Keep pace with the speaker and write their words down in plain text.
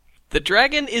The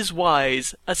dragon is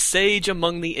wise, a sage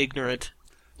among the ignorant.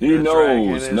 He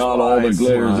knows not all that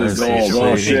glitters is gold.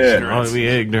 Oh, shit. Among the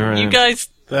ignorant. You guys...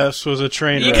 This was a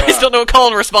train You wreck. guys don't know what call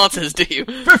and response is, do you?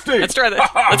 50! Let's try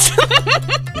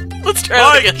that. Let's try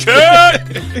that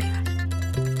again.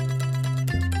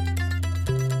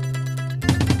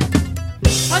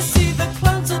 I see the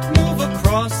clouds that move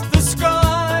across the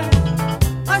sky.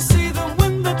 I see the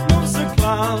wind that moves the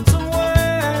clouds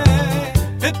away.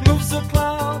 It moves the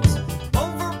clouds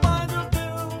over by the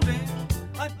building.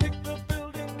 I pick the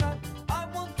building that I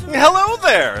want to... Hello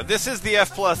there! This is the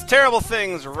F Plus Terrible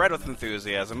Things Read with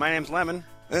Enthusiasm. My name's Lemon.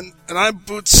 And I'm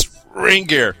Boots Rain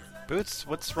Gear. Boots,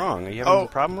 what's wrong? Are you having a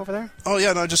problem over there? Oh,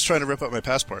 yeah, no, I'm just trying to rip up my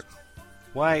passport.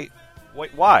 Why? Why?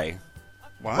 Why?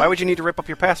 Why would you need to rip up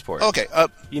your passport? Okay,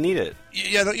 You need it.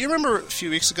 yeah, no, you remember a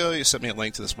few weeks ago you sent me a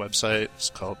link to this website?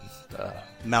 It's called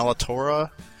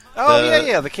Malatora. Oh,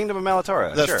 yeah, the Kingdom of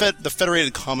Malatora. The, sure. the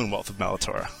Federated Commonwealth of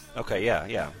Malatora. Okay, yeah.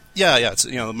 Yeah, it's,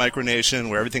 the Micronation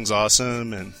where everything's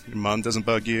awesome and your mom doesn't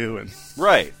bug you. And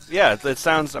Right. Yeah, it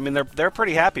sounds, I mean, they're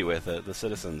pretty happy with it, the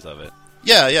citizens of it.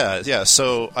 Yeah.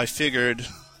 So I figured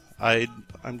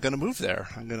I'm going to move there.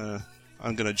 I'm going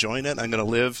to join it. I'm going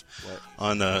to live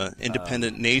on an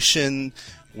independent nation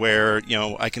where,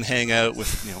 I can hang out with,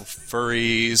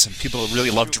 furries and people who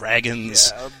really love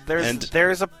dragons. Yeah,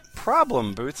 there's a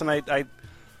problem, Boots, and I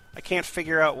can't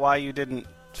figure out why you didn't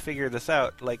figure this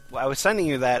out. Like, I was sending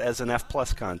you that as an F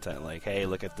plus content. Like, hey,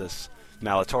 look at this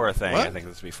Malatora thing. What? I think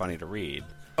this would be funny to read.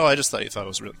 Oh, I just thought you thought it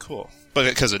was really cool. But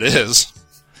because it is.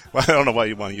 Well, I don't know why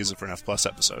you want to use it for an F plus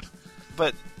episode.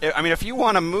 But, I mean, if you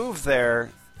want to move there,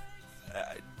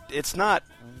 it's not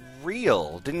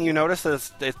real. Didn't you notice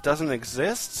that it doesn't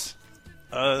exist?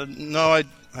 No, I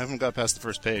haven't got past the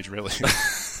first page, really.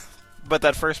 But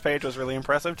that first page was really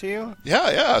impressive to you?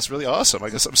 Yeah, it's really awesome. I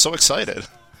guess I'm so excited.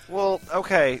 Well,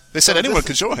 okay. They said anyone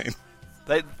could join.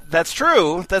 That's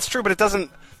true, but it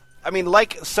doesn't... I mean,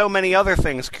 like so many other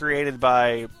things created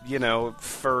by,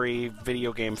 furry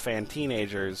video game fan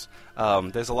teenagers,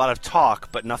 there's a lot of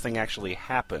talk, but nothing actually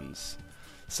happens.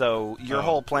 So your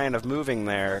whole plan of moving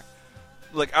there...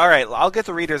 Look, all right, I'll get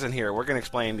the readers in here. We're going to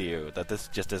explain to you that this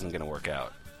just isn't going to work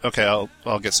out. Okay,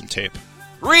 I'll get some tape.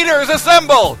 Readers,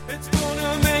 assemble! It's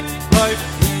gonna make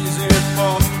life easier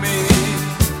for me.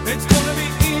 It's gonna be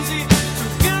easy to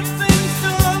get things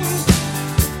done.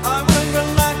 I will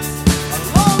relax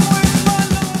along with my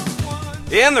loved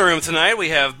ones. In the room tonight, we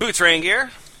have Boots Rain Gear,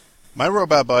 My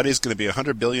robot body is going to be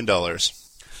 $100 billion.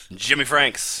 Jimmy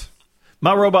Franks,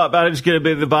 My robot body's going to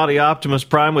be the body Optimus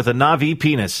Prime with a Navi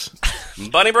penis.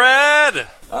 Bunny Bread,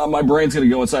 My brain's going to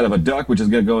go inside of a duck, which is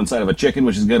going to go inside of a chicken,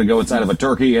 which is going to go inside of a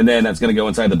turkey, and then that's going to go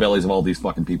inside the bellies of all these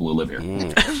fucking people who live here.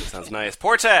 sounds nice.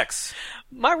 Portex,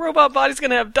 My robot body's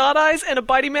gonna have dot eyes and a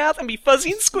bitey mouth and be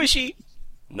fuzzy and squishy.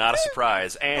 not a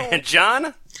surprise. And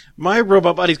John, My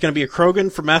robot body's going to be a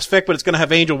Krogan from Mass Effect, but it's going to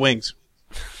have angel wings.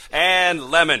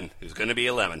 and Lemon, who's going to be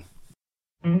a lemon.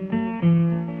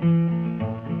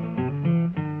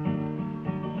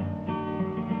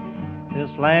 This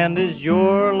land is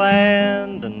your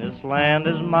land, and this land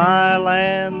is my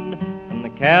land. From the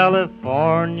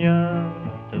California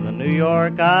to the New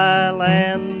York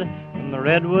Island, from the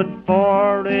Redwood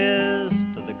Forest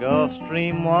to the Gulf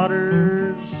Stream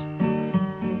waters,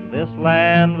 this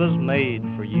land was made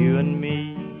for you and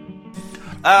me.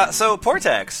 So,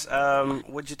 Portex,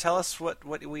 would you tell us what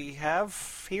we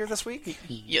have here this week?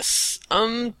 Yes.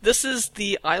 This is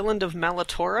the island of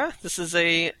Malatora. This is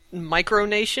a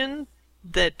micronation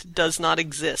that does not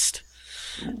exist.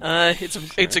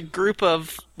 It's a group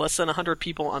of less than 100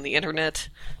 people on the internet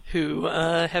who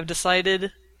have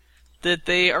decided that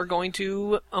they are going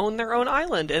to own their own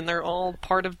island, and they're all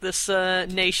part of this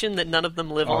nation that none of them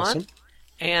live on.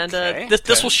 And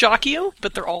this will shock you,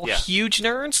 but they're all huge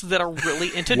nerds that are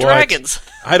really into dragons.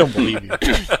 I don't believe you.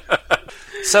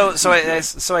 So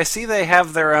I see they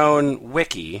have their own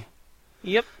wiki.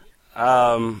 Yep.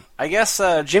 I guess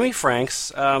Jimmy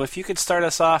Franks, if you could start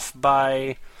us off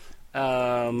by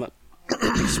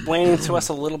explaining to us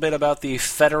a little bit about the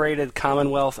Federated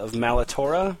Commonwealth of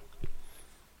Malatora.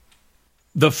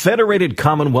 The Federated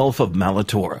Commonwealth of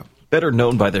Malatora, better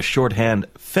known by the shorthand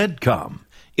FedCom,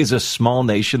 is a small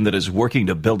nation that is working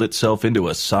to build itself into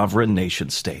a sovereign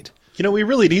nation-state. We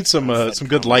really need some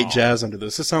good light jazz under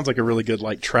this. This sounds like a really good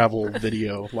travel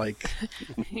video,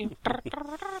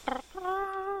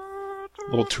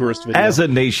 little tourist video. As a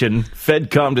nation,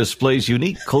 FedCom displays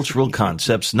unique cultural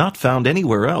concepts not found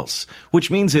anywhere else,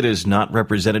 which means it is not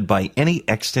represented by any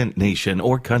extant nation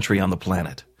or country on the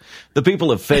planet. The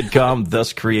people of FedCom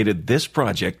thus created this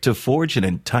project to forge an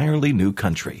entirely new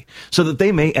country so that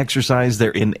they may exercise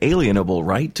their inalienable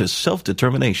right to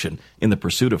self-determination in the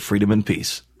pursuit of freedom and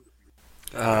peace.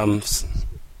 I'm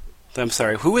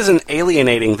sorry. Who is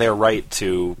alienating their right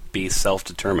to be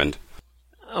self-determined?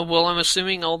 Well, I'm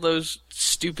assuming all those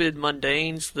stupid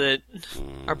mundanes that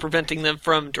are preventing them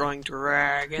from drawing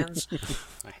dragons.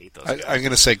 I hate those. I'm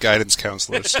going to say guidance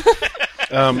counselors.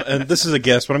 And this is a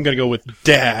guess, but I'm going to go with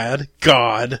Dad,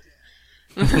 God.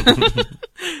 No,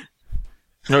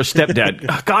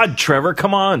 stepdad. God, Trevor,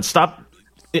 come on. Stop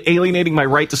alienating my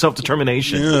right to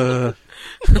self-determination. You're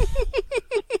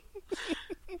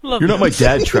not my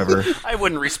dad, Trevor. I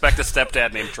wouldn't respect a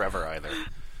stepdad named Trevor either.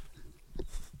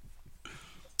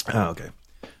 Oh, okay.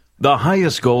 The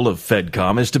highest goal of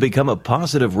FedCom is to become a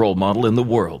positive role model in the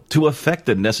world, to effect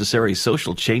the necessary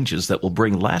social changes that will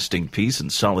bring lasting peace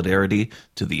and solidarity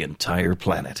to the entire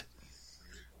planet.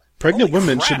 Pregnant Holy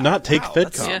women crap. should not take Wow,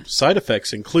 FedCom. Yeah. Side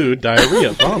effects include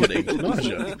diarrhea, vomiting,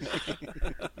 nausea.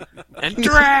 And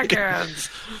dragons!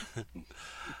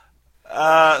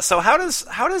 So how does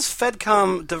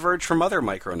FedCom diverge from other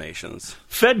micronations?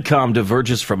 FedCom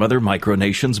diverges from other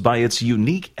micronations by its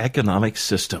unique economic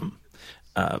system.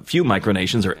 Few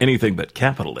micronations are anything but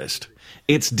capitalist.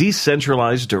 It's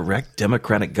decentralized, direct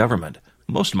democratic government.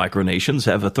 Most micronations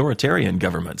have authoritarian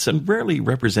governments and rarely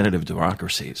representative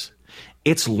democracies.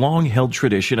 Its long-held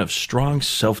tradition of strong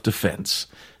self-defense.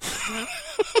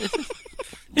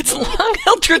 It's a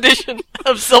long-held tradition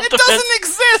of self-defense. It doesn't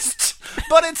exist,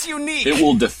 but it's unique. It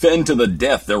will defend to the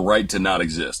death their right to not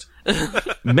exist.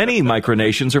 Many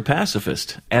micronations are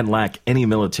pacifist and lack any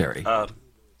military.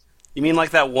 You mean like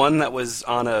that one that was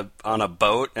on a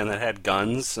boat and that had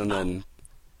guns, and then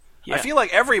Yeah. I feel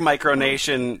like every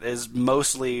micronation is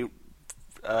mostly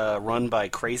run by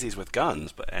crazies with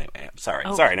guns. But anyway, sorry,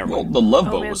 never Well, mind. the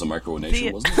Love Boat man. was a micronation,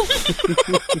 The- wasn't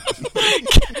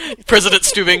it? President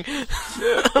Stubing.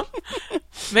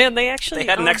 Man, they actually They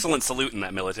had an excellent salute in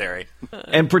that military.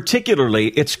 And particularly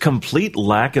its complete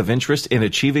lack of interest in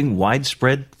achieving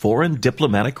widespread foreign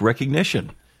diplomatic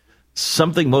recognition.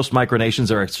 Something most micronations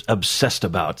are obsessed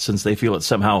about, since they feel it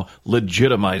somehow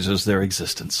legitimizes their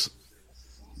existence.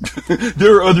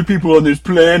 There are other people on this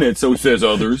planet, so says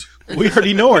others. We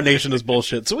already know our nation is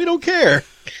bullshit, so we don't care.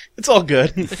 It's all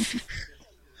good.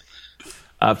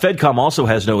 FedCom also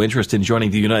has no interest in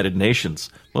joining the United Nations.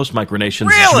 Most micronations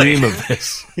Really? dream of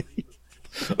this.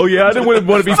 Oh yeah, I didn't want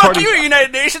to be Fuck part of. you,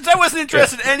 United Nations! I wasn't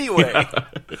interested anyway.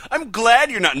 I'm glad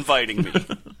you're not inviting me.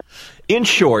 In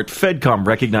short, FedCom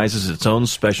recognizes its own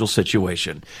special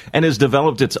situation and has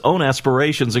developed its own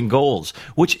aspirations and goals,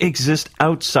 which exist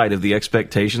outside of the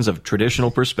expectations of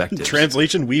traditional perspectives.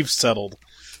 Translation, we've settled.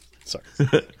 Sorry.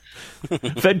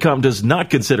 FedCom does not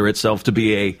consider itself to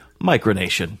be a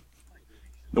micronation.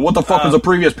 Then what the fuck was the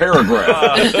previous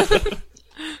paragraph?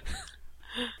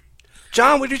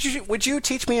 John, would you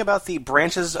teach me about the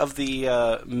branches of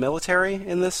the military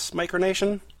in this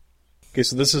micronation? Okay,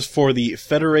 so this is for the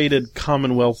Federated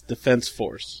Commonwealth Defense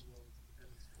Force.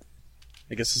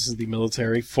 I guess this is the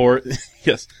military for...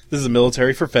 Yes, this is the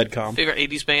military for FedCom. Favorite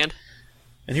 80s band?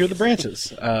 And here are the branches.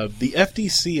 The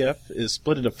FDCF is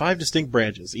split into 5 distinct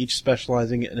branches, each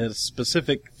specializing in a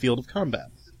specific field of combat.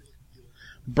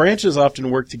 Branches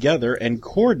often work together and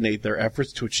coordinate their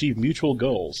efforts to achieve mutual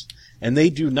goals, and they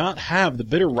do not have the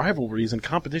bitter rivalries and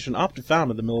competition often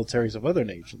found in the militaries of other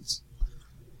nations.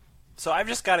 So I've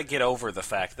just got to get over the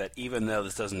fact that even though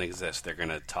this doesn't exist, they're going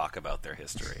to talk about their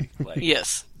history. Like,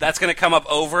 Yes. that's going to come up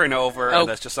over and over, Oh. and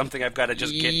that's just something I've got to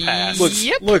just get past.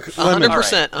 Yep. Look, Lemon,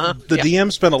 100%. the Yep.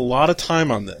 DM spent a lot of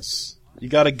time on this. You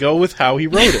got to go with how he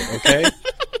wrote it, okay?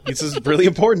 This is really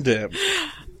important to him.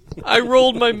 I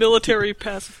rolled my military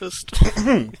pacifist.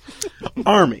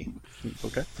 Army.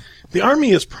 Okay. The Army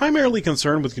is primarily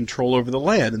concerned with control over the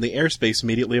land and the airspace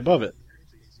immediately above it.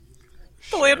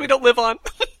 The land we don't live on.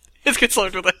 Is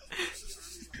concerned with it.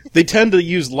 They tend to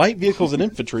use light vehicles and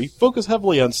infantry, focus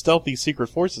heavily on stealthy secret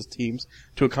forces teams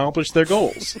to accomplish their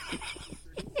goals.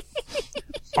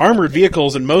 Armored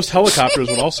vehicles and most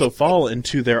helicopters would also fall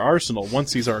into their arsenal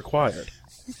once these are acquired.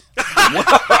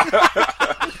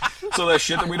 So that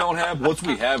shit that we don't have, once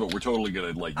we have it, we're totally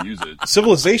gonna use it.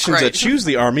 Civilizations Right. that choose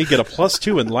the Army get a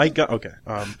 +2 in light gun. Okay.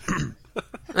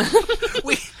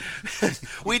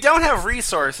 We don't have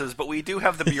resources, but we do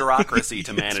have the bureaucracy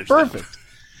to manage them. Perfect.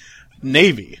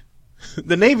 Navy.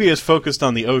 The Navy is focused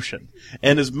on the ocean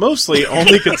and is mostly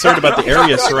only concerned about the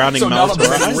area surrounding So now Malitor the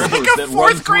Island. rivers Like a that run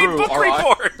fourth grade through book our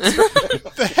report.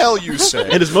 The hell you say?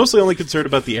 It is mostly only concerned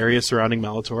about the area surrounding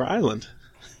Malitor Island.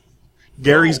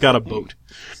 Gary's got a boat.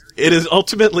 It is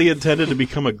ultimately intended to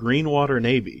become a green water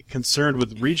navy, concerned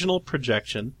with regional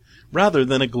projection rather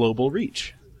than a global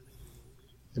reach.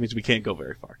 That means we can't go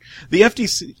very far. The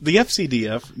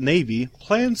FCDF Navy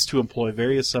plans to employ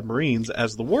various submarines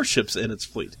as the warships in its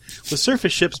fleet, with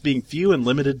surface ships being few and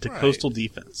limited to coastal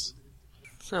defense.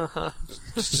 Uh-huh.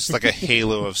 It's just like a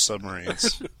halo of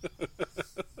submarines.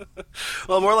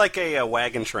 Well, more like a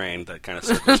wagon train that kind of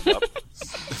circles up.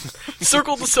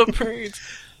 Circle the submarines.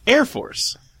 Air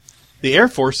Force. The Air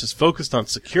Force is focused on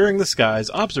securing the skies,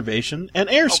 observation, and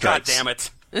airstrikes. God damn it.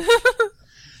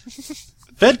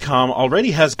 FedCom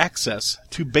already has access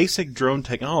to basic drone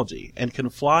technology and can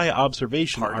fly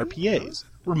observation RPAs,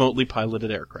 remotely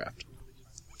piloted aircraft.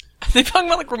 They talking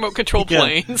about like remote control Yeah.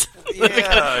 planes.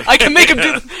 Yeah. I can make them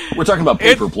do. We're talking about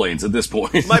paper planes at this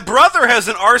point. My brother has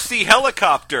an RC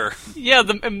helicopter. Yeah,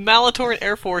 the Malatoran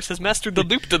Air Force has mastered the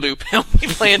loop-de-loop. How we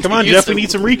plan Come to on, use Jeff, we them.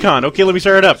 need some recon. Okay, let me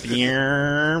start it up.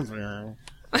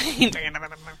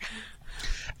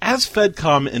 As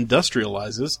FedCom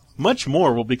industrializes, much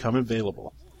more will become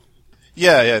available.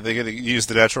 Yeah, they're going to use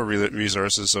the natural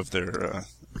resources of their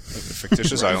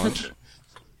fictitious island.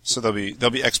 So they'll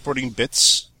be exporting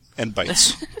bits and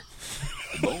bytes.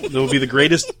 They will be the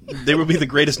greatest. They will be the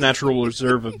greatest natural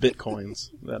reserve of bitcoins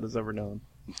that is ever known.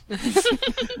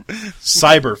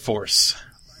 Cyber Force.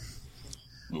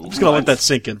 I'm just gonna let that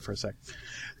sink in for a sec.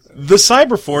 The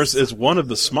Cyber Force is one of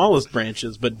the smallest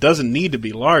branches, but doesn't need to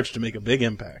be large to make a big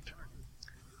impact.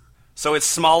 So it's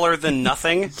smaller than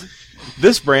nothing?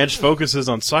 This branch focuses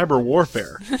on cyber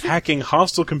warfare, hacking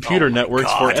hostile computer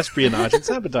networks for espionage and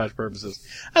sabotage purposes,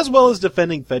 as well as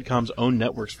defending FedCom's own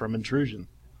networks from intrusion.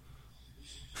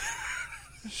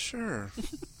 Sure.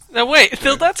 Now wait,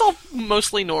 Phil, that's all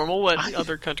mostly normal. What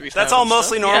other countries? That's have all and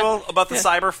mostly stuff. normal Yeah. about the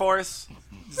Cyber Force?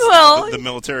 Well, The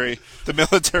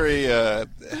military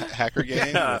hacker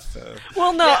gang. Yeah. With,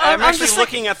 well, no. Yeah, I'm actually just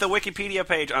looking at the Wikipedia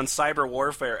page on cyber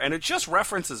warfare, and it just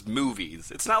references movies.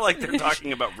 It's not like they're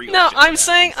talking about real No, shit.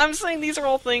 I'm saying these are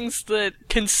all things that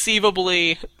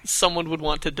conceivably someone would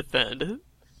want to defend.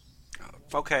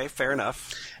 Okay, fair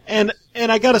enough. And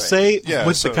I gotta say, Yeah,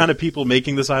 with so- the kind of people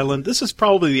making this island, this is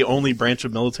probably the only branch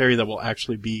of military that will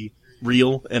actually be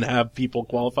real and have people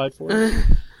qualified for it.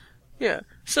 Yeah.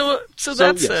 So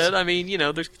that yes. said, I mean,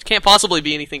 there can't possibly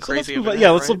be anything So let's crazy. move over on-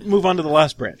 that, let's right? move on to the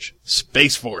last branch,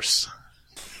 Space Force.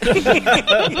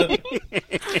 right.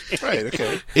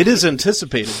 Okay. It is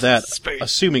anticipated that, Space.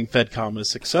 assuming FedCom is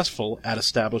successful at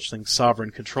establishing sovereign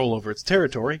control over its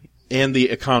territory and the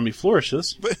economy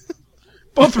flourishes,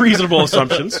 both reasonable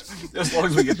assumptions, As long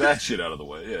as we get that shit out of the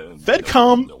way, yeah.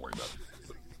 FedCom Don't worry about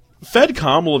it.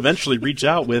 FedCom will eventually reach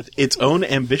out with its own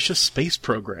ambitious space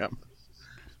program.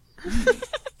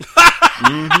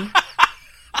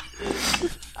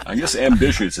 I guess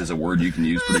ambitious is a word you can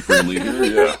use pretty freely here,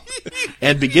 yeah.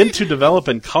 And begin to develop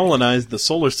and colonize the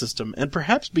solar system and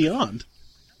perhaps beyond.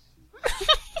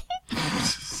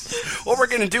 What we're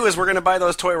going to do is we're going to buy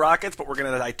those toy rockets, but we're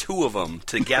going to buy two of them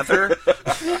together.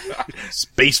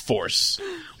 Space Force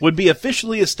would be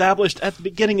officially established at the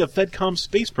beginning of FedCom's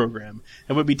space program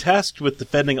and would be tasked with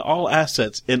defending all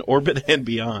assets in orbit and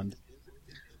beyond.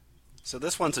 So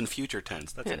this one's in future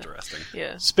tense. That's interesting.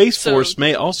 Yeah. Space So- Force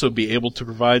may also be able to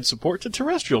provide support to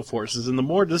terrestrial forces in the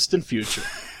more distant future.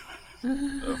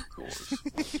 Of course.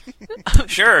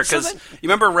 Sure, because you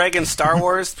remember Reagan's Star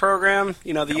Wars program? The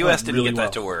U.S. didn't really get that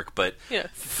well. to work, but Yeah.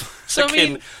 So I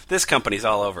fucking- mean, this company's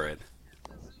all over it.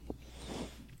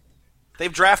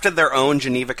 They've drafted their own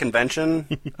Geneva Convention.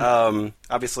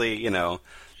 Obviously,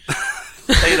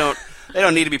 they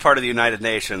don't need to be part of the United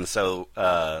Nations, so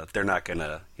they're not going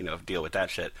to, deal with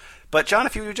that shit. But John,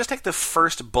 if you would just take the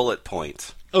first bullet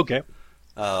point Okay.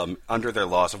 under their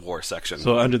laws of war section.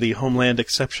 So under the Homeland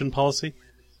Exception Policy?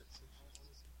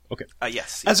 Okay.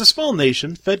 Yes. As a small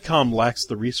nation, FedCom lacks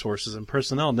the resources and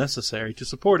personnel necessary to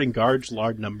support and guard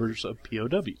large numbers of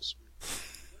POWs.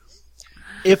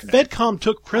 If FedCom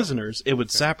took prisoners, it would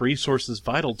sap resources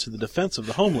vital to the defense of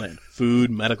the homeland, food,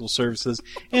 medical services,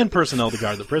 and personnel to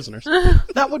guard the prisoners.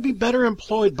 That would be better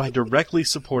employed by directly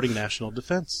supporting national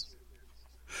defense.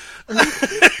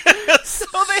 So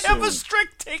they have a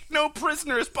strict take no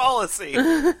prisoners policy.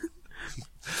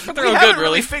 for their We own haven't good, really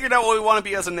really. figured out what we want to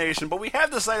be as a nation, but we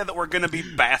have decided that we're going to be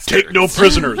bastards. Take no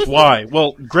prisoners. Why?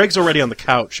 Well, Greg's already on the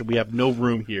couch, and we have no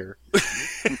room here.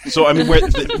 So, I mean,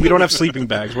 we don't have sleeping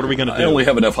bags. What are we going to I do? only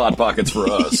have enough Hot Pockets for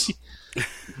us.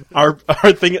 Our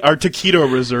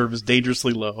taquito reserve is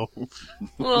dangerously low.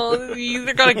 Well, you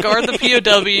either gotta guard the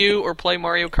POW or play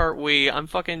Mario Kart Wii. I'm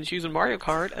fucking choosing Mario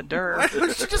Kart. A Why dirt.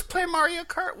 don't you just play Mario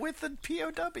Kart with the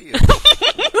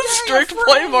POW? Strict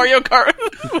play Mario Kart.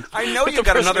 I know you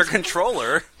got another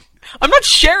controller. I'm not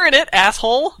sharing it,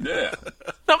 asshole. Yeah.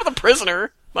 Not with a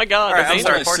prisoner. My God. All right, I'm that's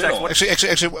sorry, nice Portex. sit-on. What,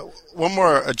 Actually, one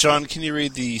more. John, can you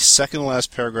read the second to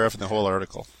last paragraph in the whole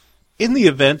article? In the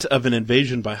event of an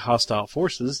invasion by hostile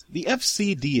forces, the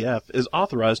FCDF is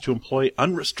authorized to employ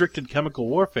unrestricted chemical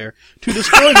warfare to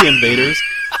destroy the invaders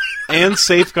and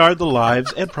safeguard the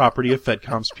lives and property of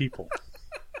FedCom's people.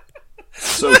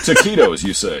 So taquitos,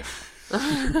 you say?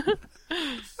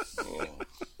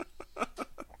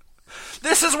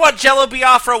 This is what Jello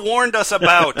Biafra warned us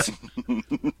about.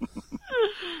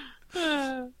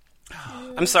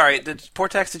 I'm sorry,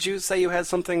 Portex, did you say you had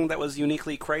something that was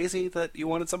uniquely crazy that you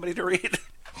wanted somebody to read?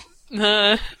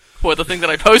 What, the thing that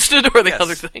I posted or the Yes.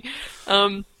 other thing?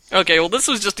 Okay, well, this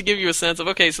was just to give you a sense of,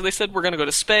 okay, so they said we're going to go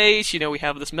to space, we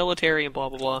have this military and blah,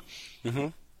 blah, blah.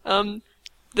 Mm-hmm.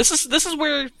 This is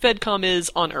where FedCom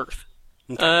is on Earth.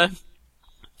 Okay.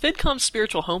 FedCom's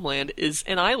spiritual homeland is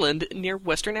an island near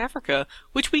Western Africa,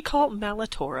 which we call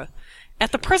Malatora.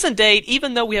 At the present date,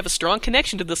 even though we have a strong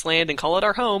connection to this land and call it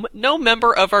our home, no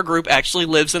member of our group actually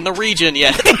lives in the region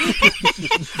yet. Wait,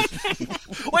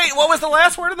 what was the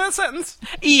last word in that sentence?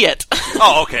 Yet.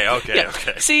 Oh, okay. Yeah.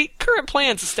 See, current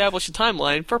plans establish a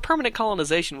timeline for permanent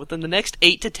colonization within the next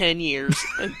 8 to 10 years,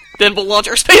 and then we'll launch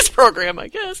our space program, I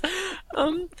guess.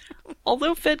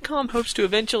 Although FedCom hopes to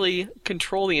eventually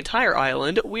control the entire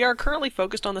island, we are currently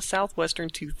focused on the southwestern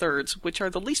two-thirds, which are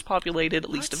the least populated,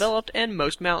 least developed, and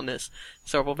most mountainous.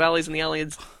 Several valleys in the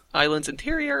island's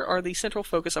interior are the central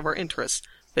focus of our interests.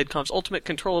 FedCom's ultimate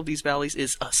control of these valleys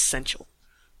is essential.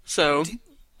 So,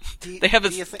 they have do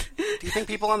you think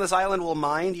people on this island will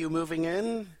mind you moving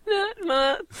in?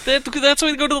 that's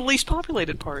why they go to the least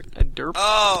populated part. A derp.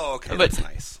 Oh, okay, But that's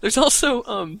nice. there's also,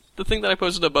 the thing that I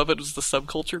posted above it was the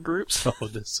subculture groups. Oh,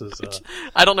 this is,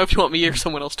 I don't know if you want me or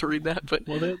someone else to read that, but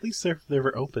well, at least they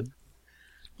were open.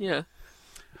 yeah.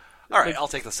 All right, I'll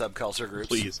take the subculture groups.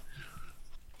 Please.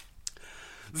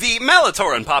 The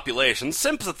Malatoran population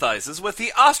sympathizes with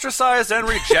the ostracized and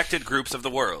rejected groups of the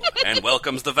world, and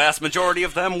welcomes the vast majority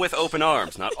of them with open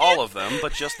arms. Not all of them,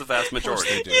 but just the vast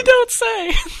majority. You don't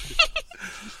say!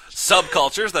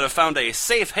 Subcultures that have found a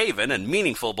safe haven and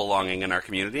meaningful belonging in our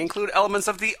community include elements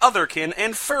of the otherkin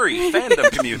and furry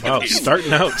fandom communities.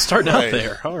 Wow, starting out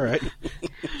there. All right.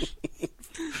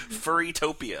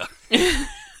 Furrytopia.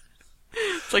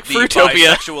 It's like The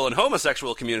Fruitopia. bisexual and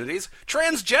homosexual communities,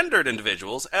 transgendered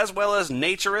individuals, as well as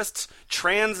naturists,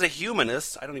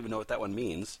 transhumanists, I don't even know what that one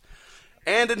means,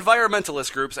 and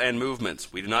environmentalist groups and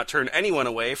movements. We do not turn anyone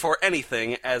away for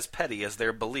anything as petty as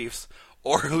their beliefs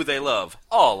or who they love.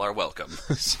 All are welcome.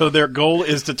 So their goal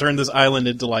is to turn this island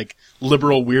into, like,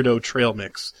 liberal weirdo trail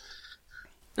mix.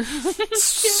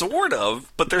 Sort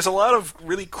of, but there's a lot of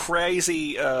really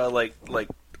crazy, like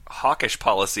hawkish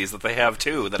policies that they have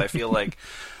too that I feel like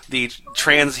the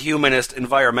transhumanist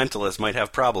environmentalists might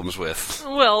have problems with.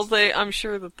 Well, I'm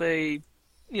sure that they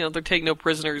take no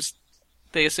prisoners.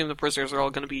 They assume the prisoners are all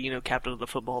going to be, captain of the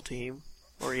football team.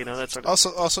 Or, that sort of...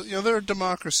 Also, they're a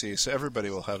democracy, so everybody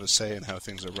will have a say in how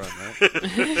things are run,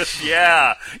 right?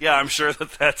 Yeah, I'm sure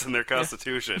that's in their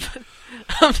constitution.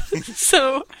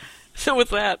 So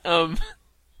with that,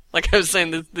 like I was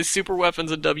saying, the super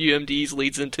weapons and WMDs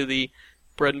leads into the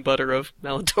bread and butter of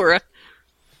Malatora.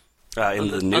 In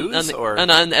the news, or on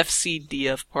the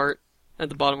FCDF part at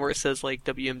the bottom where it says like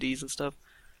WMDs and stuff.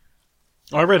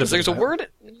 Oh, I read it. There's a word,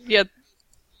 yeah,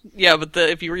 but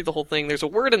if you read the whole thing, there's a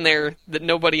word in there that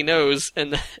nobody knows,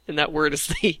 and that word is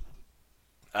the.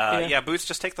 yeah, Boots,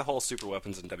 just take the whole super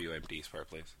weapons and WMDs part,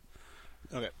 please.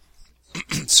 Okay.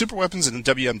 Super weapons and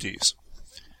WMDs.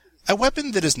 A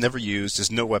weapon that is never used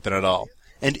is no weapon at all.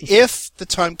 And if the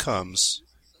time comes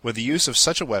when the use of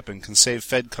such a weapon can save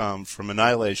FedCom from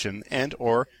annihilation and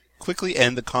or quickly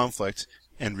end the conflict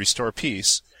and restore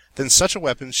peace, then such a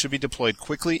weapon should be deployed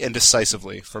quickly and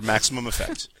decisively for maximum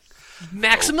effect.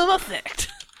 Maximum effect.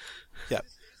 Yeah.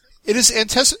 It is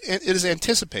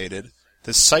anticipated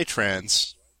that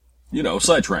Cytrans...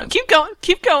 Cytrans. Keep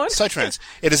going. Cytrans.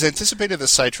 It is anticipated that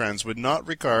Cytrans would not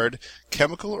regard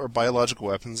chemical or biological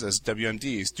weapons as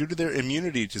WMDs due to their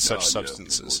immunity to such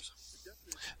substances.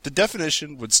 The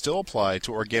definition would still apply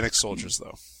to organic soldiers,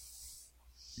 though.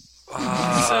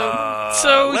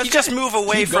 So let's just move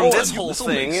away from this whole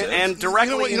thing and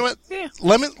directly. You know what? Yeah.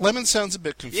 Lemon sounds a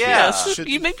bit confused. Yeah.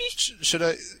 Should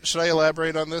I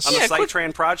elaborate on this? On the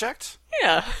Cytran project?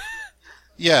 Yeah.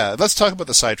 Yeah, let's talk about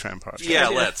the Cytran project. Yeah,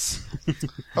 let's.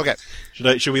 Okay.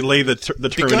 Should we lay the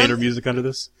Terminator music under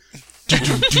this?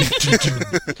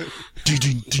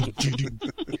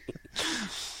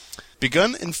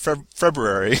 Begun in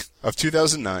February of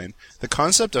 2009, the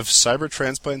concept of cyber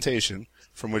transplantation,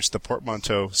 from which the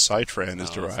portmanteau Cytran is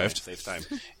derived, Save time.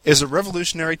 is a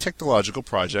revolutionary technological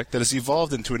project that has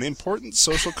evolved into an important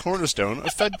social cornerstone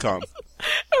of FedCom.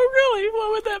 Oh, really?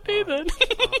 What would that be then?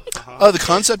 The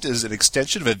concept is an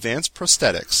extension of advanced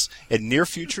prosthetics and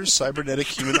near-future cybernetic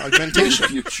human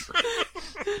augmentation.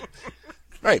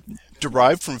 Right.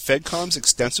 Derived from FedCom's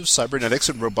extensive cybernetics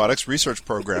and robotics research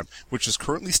program, which is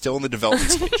currently still in the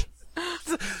development stage.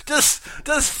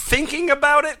 Does thinking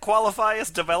about it qualify as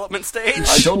development stage?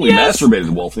 I totally masturbated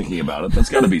while thinking about it. That's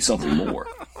got to be something more.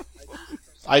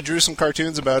 I drew some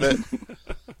cartoons about it.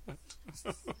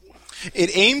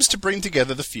 It aims to bring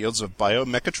together the fields of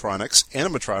biomechatronics,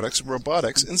 animatronics,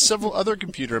 robotics, and several other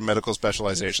computer and medical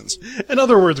specializations. In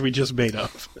other words, we just made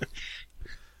up.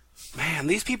 Man,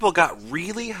 these people got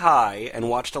really high and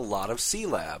watched a lot of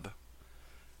C-Lab.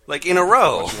 Like, in a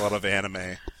row. Watch a lot of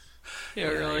anime. Yeah,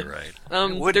 really. You're right. I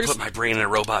would put my brain in a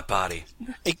robot body.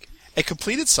 A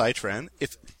completed Cytran,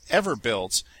 if ever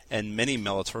built, and many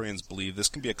Melatorians believe this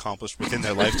can be accomplished within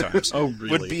their lifetimes, Oh, really?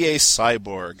 would be a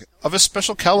cyborg of a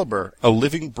special caliber, a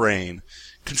living brain,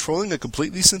 controlling a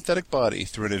completely synthetic body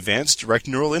through an advanced direct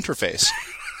neural interface.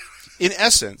 In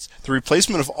essence, the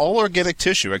replacement of all organic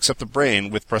tissue except the brain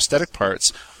with prosthetic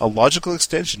parts, a logical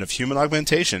extension of human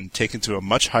augmentation taken to a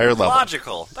much higher level.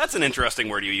 Logical. That's an interesting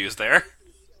word you use there.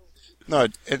 No,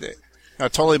 it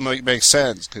totally makes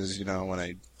sense because when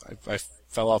I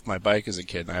fell off my bike as a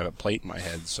kid and I have a plate in my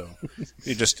head, so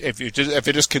if you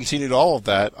just continued all of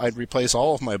that, I'd replace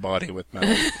all of my body with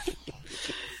metal.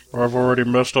 I've already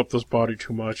messed up this body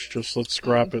too much. Just let's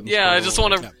scrap it. and Yeah, I start just over.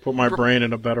 want to put my brain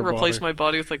in a better replace body. my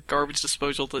body with like garbage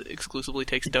disposal that exclusively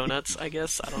takes donuts, I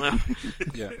guess. I don't know.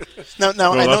 Yeah. Now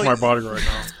No, I that's know my body right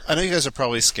now. I know you guys are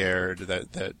probably scared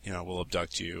that we'll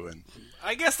abduct you and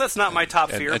I guess that's not my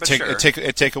top fear, but sure.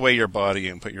 take away your body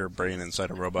and put your brain inside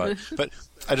a robot. But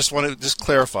I just want to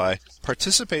clarify: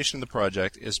 participation in the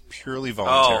project is purely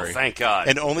voluntary. Oh, thank God.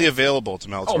 And only available to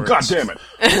Melatorians. Oh, God damn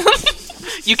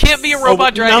it. You can't be a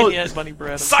robot dragon now- yet, Bunny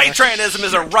Bread. I'm sorry. Cytranism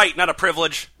is a right, not a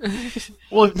privilege.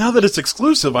 Well, now that it's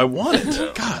exclusive, I want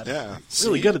it. God, Yeah.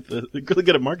 really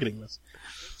good at marketing this.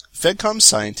 FedCom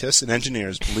scientists and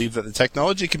engineers believe that the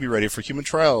technology can be ready for human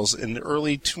trials in the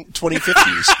early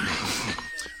 2050s,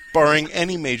 barring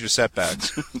any major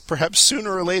setbacks, perhaps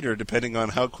sooner or later, depending on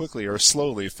how quickly or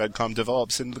slowly FedCom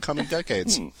develops in the coming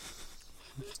decades.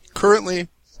 Currently,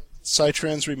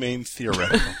 Cytrans remain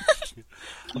theoretical.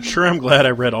 I'm sure I'm glad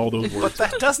I read all those But words.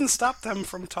 that doesn't stop them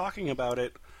from talking about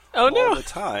it Oh, no. all the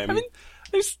time. I mean,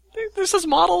 there's those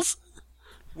models.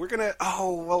 We're gonna.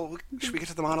 Oh well, should we get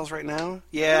to the models right now?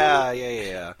 Yeah.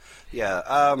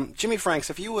 Jimmy Franks,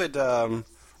 if you would run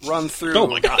through Oh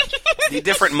my God. the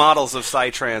different models of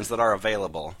Cytrans that are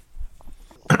available.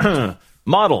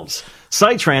 Models.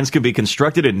 Cytrans can be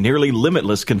constructed in nearly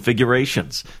limitless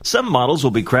configurations. Some models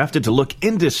will be crafted to look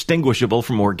indistinguishable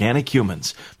from organic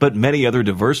humans, but many other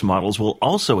diverse models will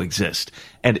also exist,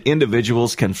 and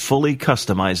individuals can fully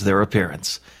customize their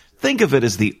appearance. Think of it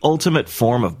as the ultimate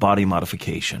form of body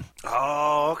modification.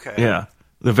 Oh, okay. Yeah.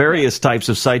 The various types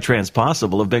of Cytrans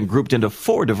possible have been grouped into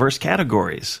 4 diverse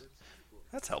categories.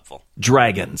 That's helpful.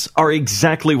 Dragons are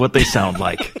exactly what they sound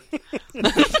like.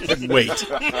 Wait.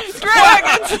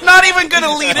 Dragons! Not even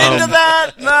gonna lead into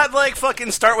that. Not like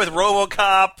fucking start with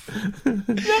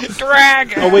RoboCop.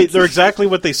 Dragon! Oh, wait, they're exactly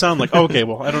what they sound like. Oh, okay,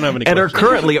 well, I don't have any And are questions.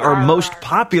 currently our most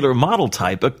popular model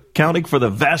type, accounting for the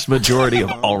vast majority of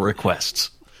all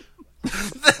requests.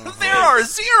 There are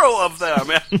 0 of them.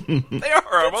 They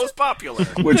are our most popular.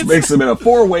 Which makes them in a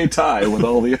 4-way tie with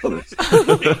all the others.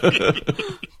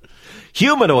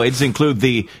 Humanoids include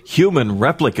the human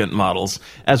replicant models,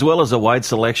 as well as a wide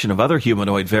selection of other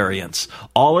humanoid variants.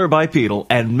 All are bipedal,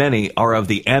 and many are of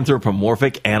the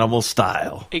anthropomorphic animal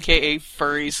style. AKA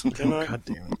furries.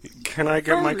 Can I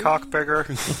get my cock bigger?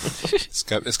 It's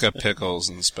got pickles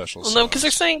and special Well, no, sauce.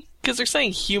 because they're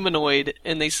saying humanoid,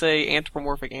 and they say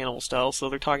anthropomorphic animal style, so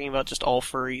they're talking about just all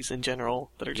furries in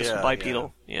general that are just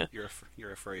bipedal. Yeah.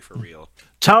 You're a furry for real.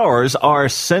 Towers are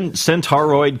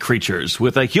centauroid creatures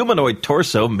with a humanoid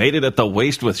torso mated at the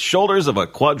waist with shoulders of a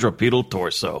quadrupedal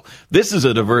torso. This is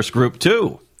a diverse group,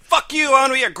 too. Fuck you, I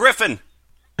want to be a griffin.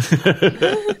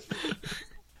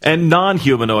 And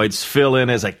non-humanoids fill in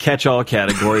as a catch-all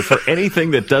category for anything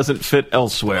that doesn't fit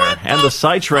elsewhere. And the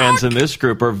Cytrans in this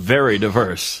group are very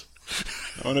diverse.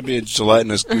 I want to be a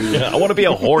gelatinous goo. I want to be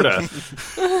a Horda.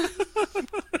 I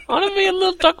want to be a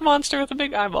little duck monster with a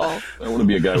big eyeball. I want to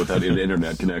be a guy without an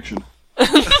internet connection.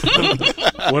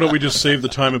 Why don't we just save the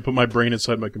time and put my brain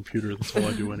inside my computer? That's all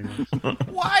I do anyway.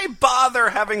 Why bother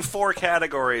having 4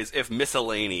 categories if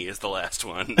miscellany is the last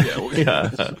one? Yeah.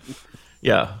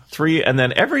 Yeah, 3, and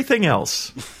then everything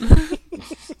else.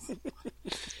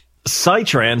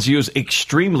 Cytrans use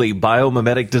extremely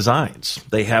biomimetic designs.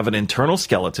 They have an internal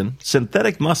skeleton,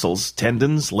 synthetic muscles,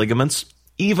 tendons, ligaments,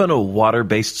 even a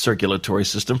water-based circulatory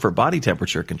system for body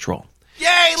temperature control.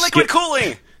 Yay, liquid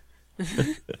cooling!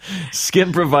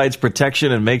 Skin provides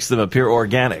protection and makes them appear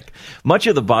organic. Much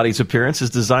of the body's appearance is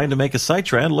designed to make a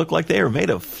Cytran look like they are made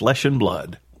of flesh and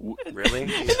blood. Really?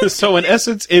 So in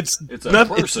essence, it's a not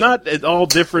person. at all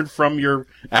different from your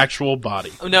actual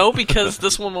body. No, because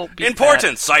this one won't be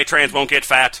Important! Cytrans won't get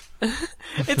fat.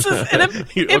 It says, and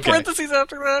in Okay. parentheses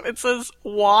after that, it says,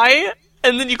 why?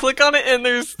 And then you click on it, and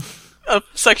there's a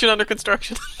section under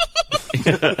construction.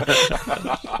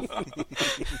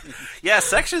 Yeah,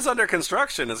 sections under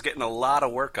construction is getting a lot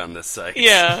of work on this site.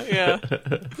 yeah.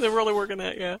 They're really working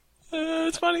that, yeah.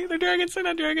 It's funny. They're dragons. They're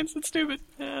not dragons. It's stupid.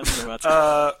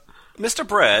 Mr.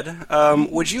 Bread,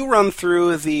 would you run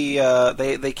through the?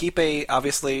 They keep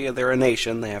obviously they're a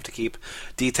nation. They have to keep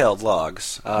detailed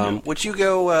logs. Would you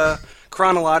go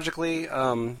chronologically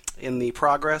in the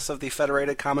progress of the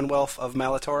Federated Commonwealth of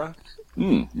Malatora?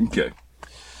 Okay.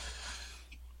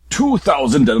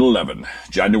 2011,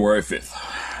 January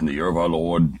 5th, in the year of our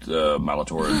Lord,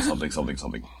 Malator and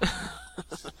something.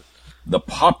 The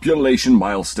population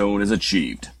milestone is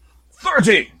achieved.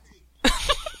 30!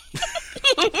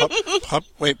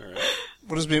 Wait,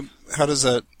 what does mean? How does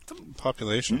that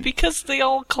population? Because they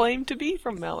all claim to be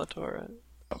from Malatora.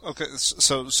 Okay,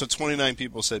 so 29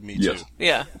 people said me Yes. too.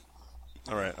 Yeah.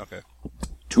 All right, okay.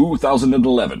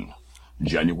 2011,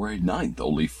 January 9th,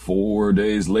 only 4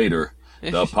 days later,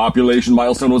 the population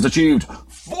milestone was achieved.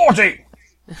 40!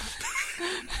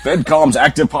 FedCom's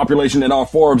active population in our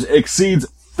forums exceeds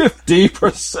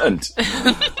 50%.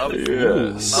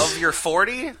 Yes. Of your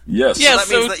 40? Yes. Yeah. So that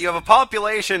means so- that you have a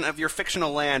population of your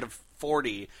fictional land of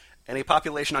 40 and a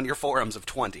population on your forums of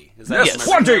 20. Is that Yes, am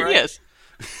I reading 20! that right? Yes.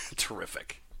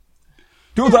 Terrific.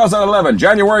 2011,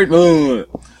 January...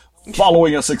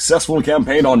 Following a successful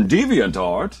campaign on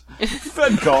DeviantArt,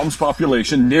 FedCom's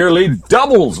population nearly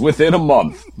doubles within a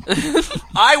month.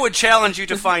 I would challenge you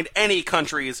to find any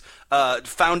country's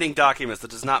founding documents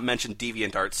that does not mention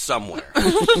DeviantArt somewhere.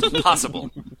 Possible.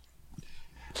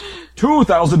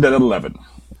 2011,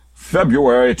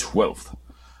 February 12th.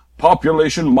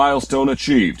 Population milestone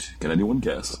achieved. Can anyone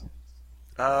guess?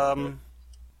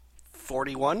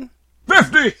 41?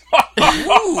 50!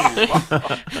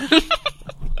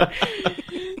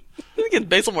 We can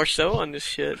Basil Marceau on this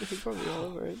shit. He's probably all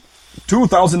over it.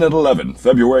 2011,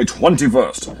 February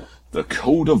 21st. The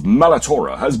Code of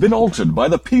Malatora has been altered by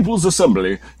the People's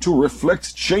Assembly to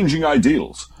reflect changing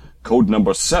ideals. Code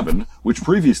number 7, which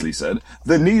previously said,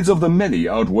 the needs of the many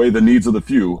outweigh the needs of the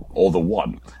few, or the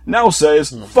one, now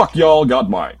says, fuck y'all, got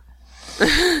mine.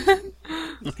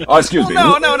 Excuse me.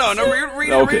 No.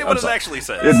 Read Okay, it I'm what it sorry. actually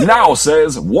says. It now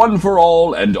says, one for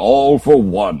all and all for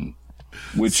one.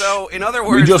 Which So, in other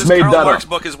words, just this made Karl that Marx up.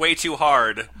 book is way too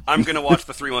hard. I'm going to watch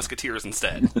The Three Musketeers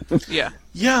instead. Yeah.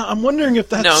 Yeah, I'm wondering if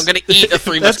that's. No, I'm gonna eat a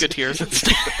Three that's- Musketeers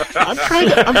instead. I'm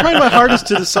trying my hardest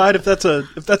to decide if that's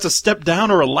a step down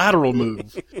or a lateral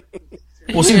move.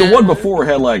 Well, see, the one before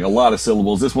had like a lot of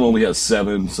syllables. This one only has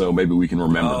 7, so maybe we can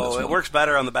remember this Oh, one. it works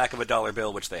better on the back of a dollar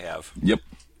bill, which they have. Yep.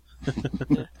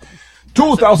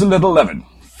 2011,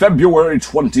 February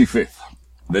 25th.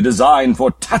 The design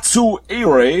for Tatsu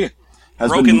Eire has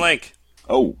Broken been... Link.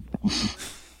 Oh.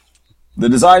 The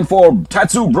design for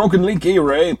Tatsu Broken Link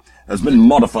Eire has been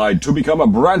modified to become a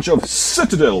branch of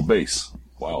Citadel base.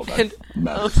 Wow, that And,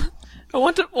 matters. I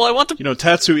want to. You know,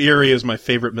 Tatsu Erie is my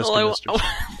favorite Mr. Well, Mister.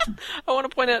 I want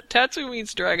to point out, Tatsu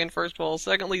means dragon, first of all.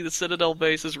 Secondly, the Citadel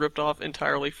base is ripped off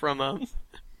entirely from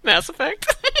Mass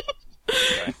Effect.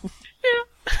 Yeah.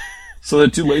 So they're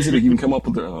too lazy to even come up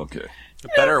with their... Okay.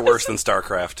 Better or worse than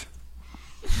StarCraft?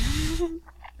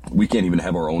 We can't even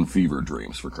have our own fever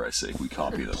dreams, for Christ's sake. We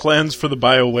copy them. Plans for the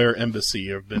BioWare embassy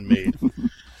have been made.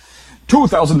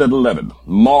 2011,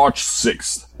 March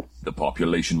 6th. The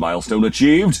population milestone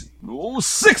achieved. Oh,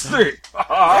 60!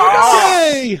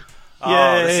 Yay! Oh,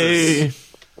 Yay!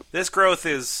 This growth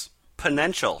is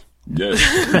ponential. Yes.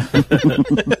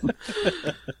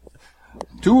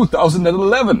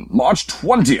 2011, March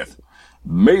 20th.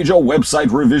 Major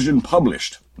website revision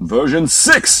published. Version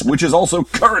 6, which is also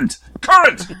current.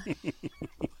 Current!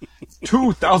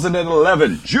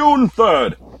 2011, June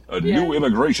 3rd. A new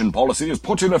immigration policy is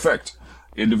put in effect.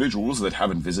 Individuals that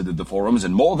haven't visited the forums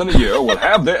in more than a year will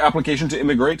have their application to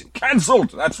immigrate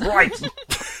cancelled. That's right.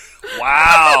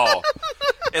 Wow.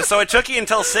 And so it took you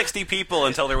until 60 people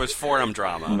until there was forum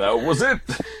drama. That was it.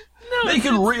 They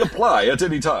can reapply at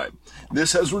any time.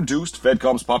 This has reduced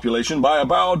Fedcom's population by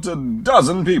about a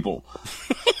dozen people.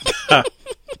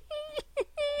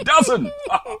 Dozen!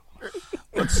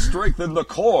 Let's strengthen the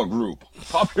core group.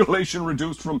 Population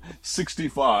reduced from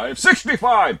 65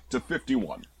 to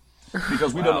 51.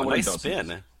 Because we don't know what nice it does.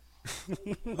 spin.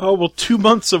 Oh, well, 2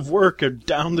 months of work are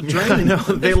down the drain. I know,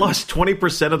 they lost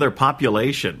 20% of their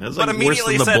population. That's But like worse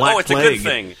immediately than the said, Black "Oh, it's Plague. a good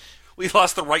thing. We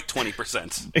lost the right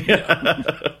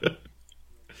 20%."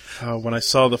 When I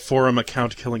saw the forum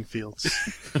account killing fields.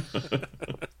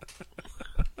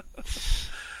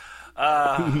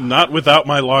 Not without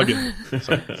my login.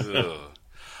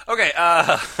 Okay,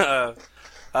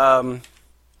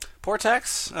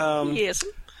 Portex. Yes.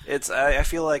 I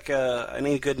feel like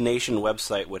any good nation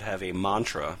website would have a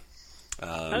mantra.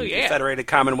 Oh, yeah. The Federated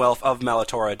Commonwealth of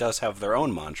Malatora does have their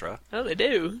own mantra. Oh, they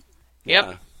do.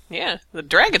 Yep. Yeah. The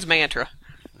dragon's mantra.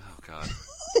 Oh, God.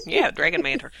 Yeah, dragon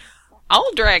mantra.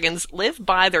 All dragons live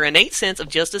by their innate sense of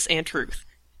justice and truth,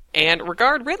 and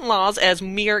regard written laws as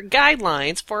mere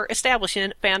guidelines for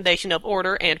establishing foundation of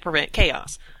order and prevent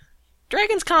chaos.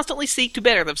 Dragons constantly seek to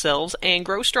better themselves and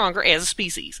grow stronger as a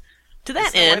species. To that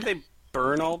Is that end, why they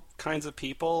burn all kinds of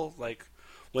people? Like,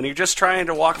 when you're just trying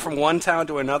to walk from one town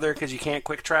to another because you can't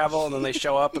quick travel, and then they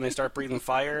show up and they start breathing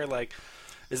fire? Like,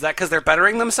 is that because they're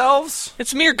bettering themselves?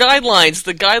 it's mere guidelines.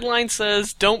 The guideline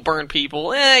says don't burn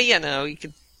people. You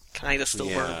could kind of still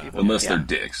Yeah. burn people. Unless they're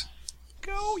dicks.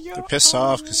 They're pissed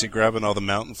off because you're grabbing all the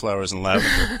mountain flowers and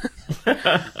lavender.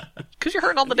 Because you're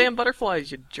hurting all the damn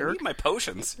butterflies, you I jerk. need my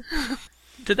potions.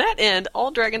 To that end,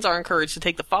 all dragons are encouraged to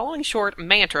take the following short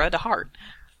mantra to heart.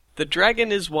 The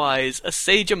dragon is wise, a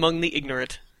sage among the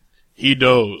ignorant. He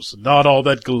knows, not all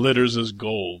that glitters is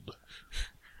gold.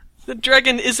 The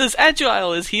dragon is as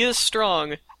agile as he is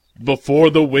strong. Before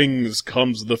the wings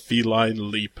comes the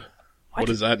feline leap. What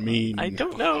does that mean? I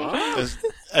don't know.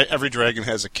 Every dragon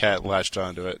has a cat latched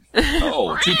onto it.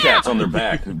 Oh, 2 cats on their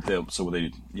back. So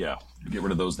they, get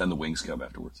rid of those, then the wings come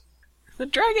afterwards. The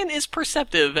dragon is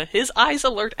perceptive, his eyes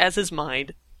alert as his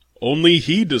mind. Only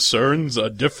he discerns a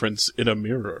difference in a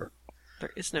mirror.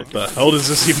 There is no... What the hell does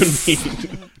this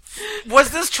even mean?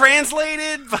 Was this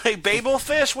translated by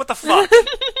Babelfish? What the fuck?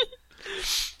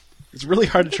 It's really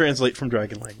hard to translate from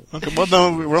dragon language. Okay, well,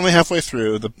 no, we're only halfway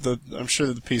through. I'm sure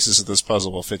that the pieces of this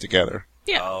puzzle will fit together.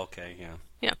 Yeah, Oh, okay, yeah.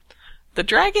 yeah. The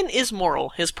dragon is moral,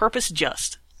 his purpose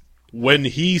just. When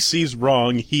he sees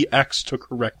wrong, he acts to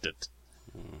correct it.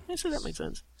 I see that makes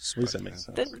sense. At least that makes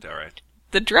sense. All right.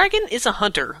 The dragon is a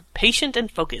hunter, patient and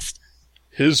focused.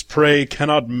 His prey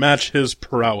cannot match his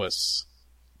prowess.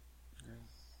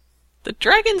 The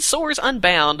dragon soars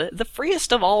unbound, the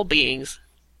freest of all beings.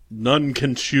 None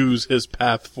can choose his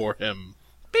path for him.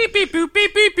 Beep, beep, boop,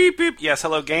 beep, beep, beep, beep. Yes,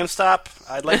 hello, GameStop.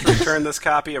 I'd like to return this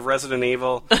copy of Resident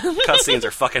Evil. Cutscenes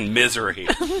are fucking misery.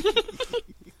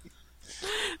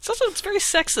 It's very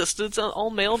sexist. It's all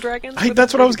male dragons.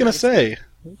 That's what I was going to say.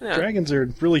 Yeah. Dragons are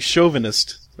really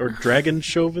chauvinist. Or dragon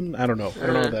chauvin? I don't know. I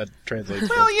don't know how that translates.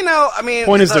 Well, I mean,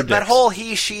 Point is they're that dicks. whole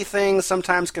he-she thing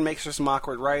sometimes can make for some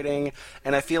awkward writing,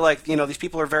 and I feel like, these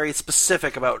people are very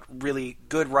specific about really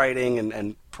good writing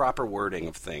and proper wording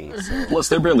of things. So. Plus,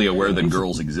 they're barely aware that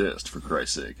girls exist, for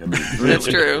Christ's sake. I mean, really. That's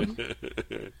true.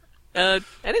 At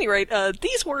any rate,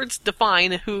 these words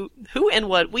define who and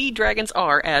what we dragons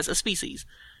are as a species.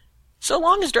 So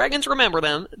long as dragons remember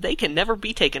them, they can never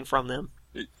be taken from them.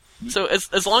 So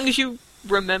as long as you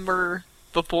remember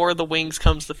before the wings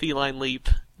comes the feline leap,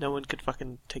 no one could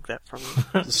fucking take that from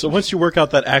you. So once you work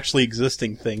out that actually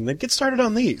existing thing, then get started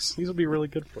on these. These will be really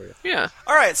good for you. Yeah.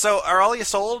 All right, so are all you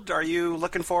sold? Are you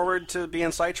looking forward to being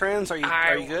Psytrans? Are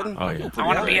you good? Oh, yeah. I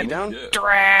want to be You a down?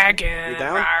 dragon. You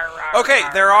down? Okay,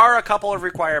 there are a couple of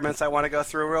requirements I want to go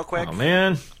through real quick. Oh,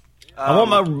 man. I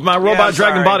want my robot yeah,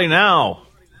 dragon sorry. body now.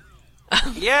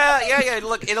 Yeah.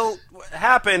 Look, it'll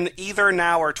happen either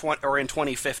now or in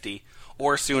 2050,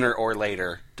 or sooner or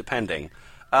later, depending.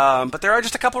 But there are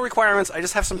just a couple requirements. I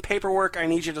just have some paperwork I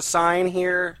need you to sign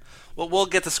here. Well, we'll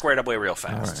get this squared away real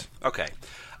fast. Okay.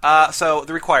 So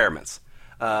the requirements.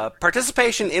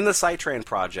 Participation in the Cytran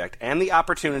project and the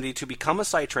opportunity to become a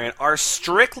Cytran are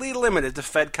strictly limited to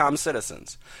FedCom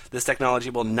citizens. This technology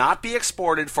will not be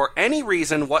exported for any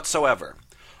reason whatsoever.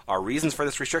 Our reasons for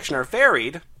this restriction are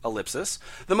varied, ellipsis,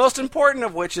 the most important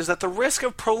of which is that the risk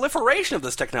of proliferation of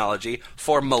this technology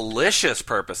for malicious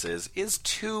purposes is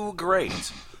too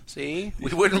great. See?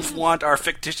 We wouldn't want our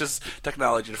fictitious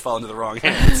technology to fall into the wrong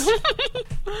hands.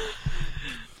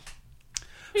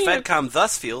 FedCom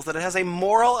thus feels that it has a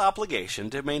moral obligation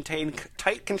to maintain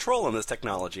tight control on this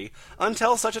technology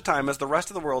until such a time as the rest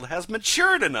of the world has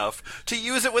matured enough to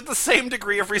use it with the same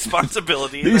degree of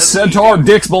responsibility. These centaur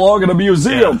dicks belong in a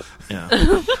museum.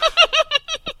 Yeah.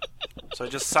 So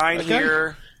just sign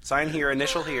here,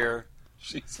 initial here.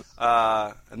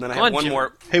 And then I have one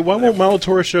more. Hey, why won't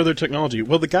Malatora share their technology?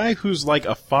 Well, the guy who's like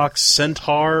a fox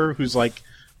centaur, who's like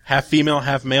half female,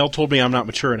 half male, told me I'm not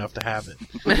mature enough to have it.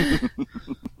 And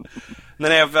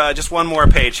then I have just one more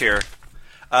page here.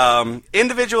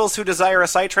 Individuals who desire a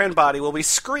Cytran body will be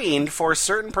screened for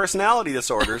certain personality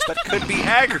disorders that could be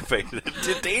aggravated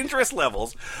to dangerous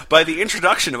levels by the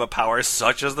introduction of a power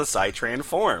such as the Cytran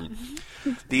form.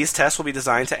 These tests will be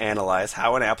designed to analyze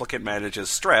how an applicant manages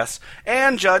stress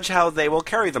and judge how they will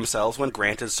carry themselves when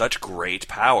granted such great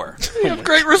power. You have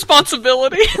great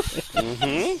responsibility.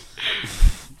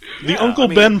 The Uncle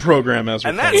Ben program, as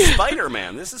we're And calling that's it.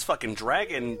 Spider-Man. This is fucking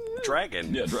Dragon.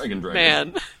 Yeah, dragon.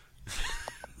 Man.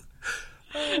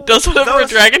 Does whatever a Those-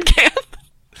 dragon can.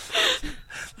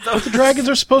 But the dragons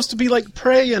are supposed to be like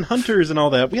prey and hunters and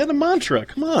all that. We had a mantra.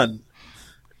 Come on.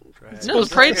 No,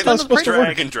 praise not supposed to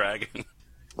work. Dragon.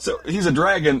 So he's a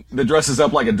dragon that dresses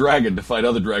up like a dragon to fight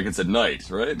other dragons at night,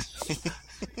 right?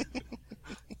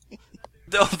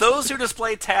 Those who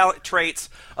display traits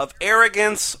of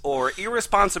arrogance or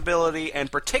irresponsibility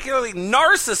and particularly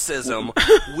narcissism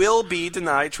will be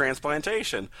denied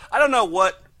transplantation. I don't know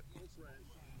what...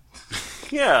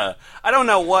 Yeah, I don't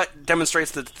know what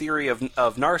demonstrates the theory of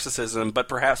narcissism, but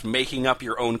perhaps making up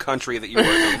your own country that you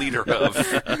are the leader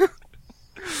of.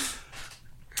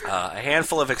 A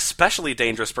handful of especially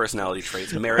dangerous personality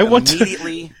traits merit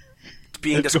immediately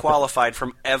being disqualified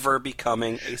from ever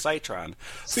becoming a Cytron.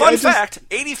 Fun fact,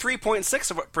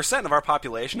 83.6% of our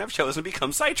population have chosen to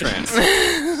become Cytrans.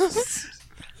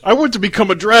 I want to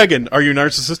become a dragon. Are you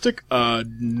narcissistic?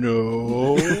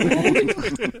 No.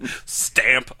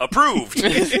 Stamp approved.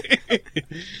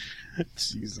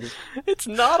 Jesus. It's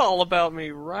not all about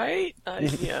me, right?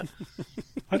 Yeah.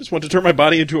 I just want to turn my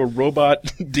body into a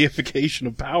robot deification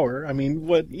of power. I mean,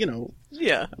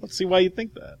 Yeah. I don't see why you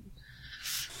think that.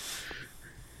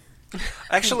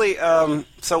 Actually,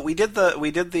 so we did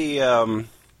the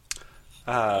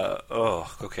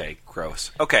okay,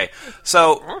 gross. Okay,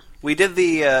 so we did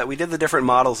the different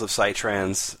models of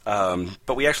Cytrans,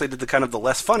 but we actually did the kind of the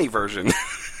less funny version.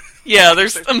 Yeah,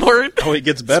 there's a more Oh, it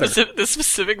gets better. the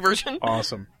specific version.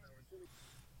 Awesome.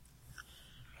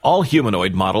 All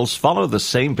humanoid models follow the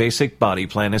same basic body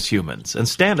plan as humans and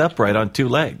stand upright on two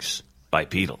legs,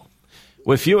 bipedal.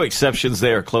 With few exceptions,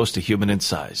 they are close to human in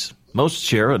size. Most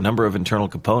share a number of internal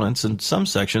components, and some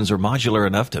sections are modular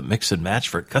enough to mix and match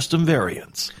for custom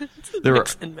variants. There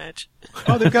Mix and match.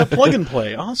 Oh, they've got plug and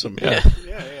play. Awesome. Yeah.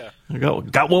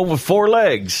 Got one with 4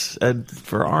 legs and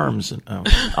for arms. And,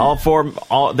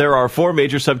 there are 4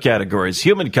 major subcategories: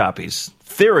 human copies,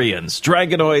 Therians,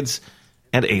 Dragonoids,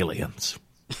 and aliens.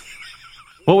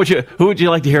 Who would you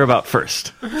like to hear about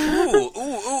first? Fuck.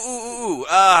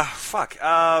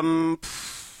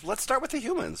 Let's start with the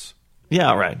humans. Yeah,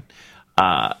 all right.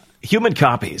 Human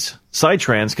copies.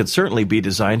 Cytrans can certainly be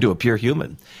designed to appear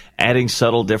human. Adding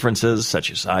subtle differences,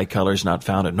 such as eye colors not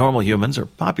found in normal humans, are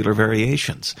popular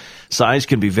variations. Size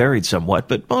can be varied somewhat,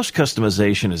 but most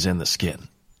customization is in the skin.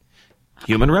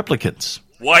 Human replicants.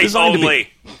 White Designed to only.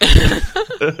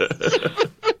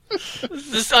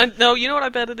 No, you know what I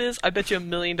bet it is? I bet you $1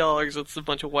 million it's a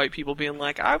bunch of white people being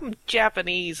like, I'm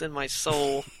Japanese in my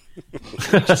soul.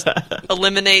 Just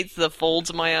eliminate the folds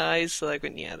of my eyes. So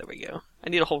yeah, there we go. I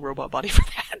need a whole robot body for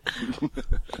that.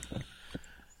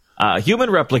 Human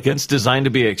replicants designed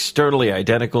to be externally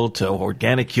identical to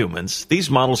organic humans. These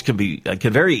models can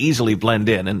very easily blend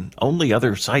in, and only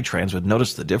other Cytrans would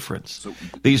notice the difference.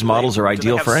 These models are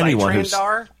ideal for anyone who's...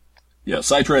 Yeah,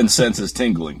 Cytran senses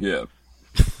tingling, yeah.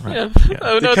 Yeah. Yeah.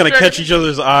 Oh, They no, kind of it's catch each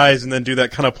other's eyes and then do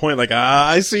that kind of point, like,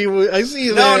 I see you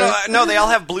there. No, they all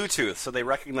have Bluetooth, so they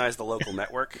recognize the local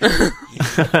network.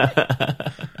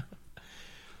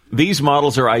 These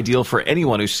models are ideal for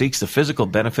anyone who seeks the physical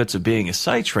benefits of being a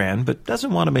Cytran, but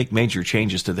doesn't want to make major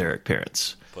changes to their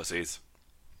appearance. Pussies.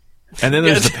 And then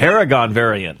there's the Paragon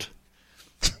variant,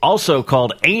 also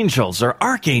called angels or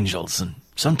archangels, and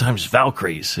sometimes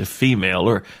Valkyries if female,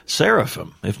 or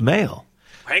Seraphim if male.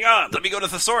 Hang on, let me go to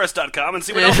thesaurus.com and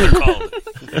see what else they're called.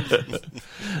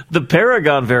 The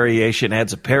Paragon variation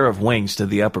adds a pair of wings to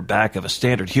the upper back of a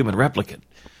standard human replicant.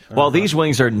 While these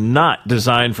wings are not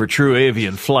designed for true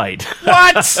avian flight.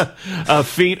 What? A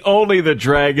feat only the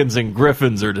dragons and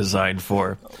griffins are designed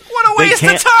for. What a waste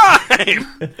of time!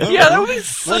 Yeah, that would be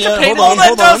such a pain. All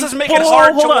that does is make it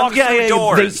hard to walk through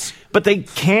doors. But they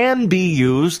can be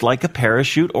used like a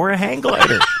parachute or a hang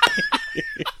glider.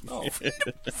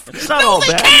 It's not all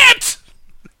bad. Can't!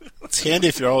 It's handy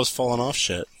if you're always falling off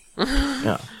shit.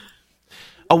 Yeah.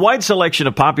 A wide selection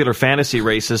of popular fantasy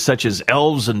races, such as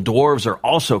elves and dwarves, are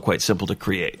also quite simple to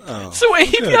create. So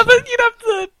wait, you'd have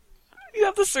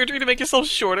the surgery to make yourself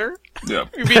shorter? Yeah.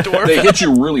 You'd be a dwarf? They hit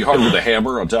you really hard with a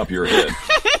hammer on top of your head.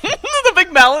 The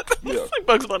big mallet. Like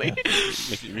Bugs Bunny.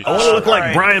 I want to look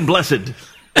like Brian Blessed.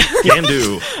 Can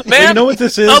do. Man, You know what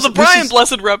this is? Oh, the This Brian is-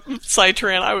 Blessed rep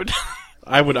Cytran, I would...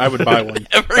 I would buy one.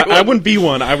 Everyone. I wouldn't be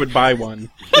one. I would buy one.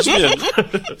 This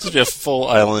would be a full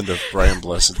island of Brian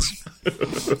Blesseds.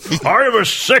 I am a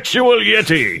sexual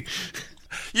yeti.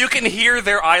 You can hear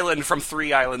their island from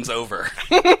 3 islands over.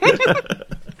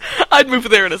 I'd move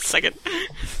there in a second.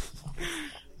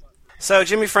 So,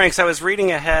 Jimmy Franks, I was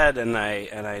reading ahead, and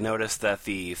I noticed that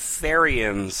the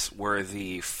Therians were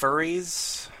the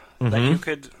furries that you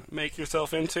could make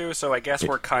yourself into. So I guess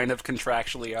we're kind of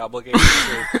contractually obligated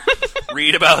to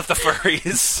read about the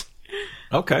furries.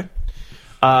 Okay.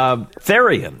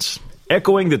 Therians.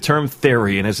 Echoing the term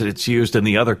Therian as it's used in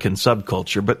the otherkin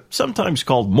subculture, but sometimes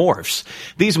called morphs.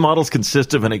 These models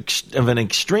consist of an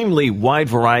extremely wide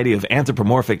variety of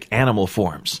anthropomorphic animal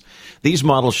forms. These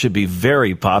models should be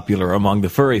very popular among the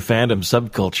furry fandom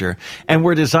subculture and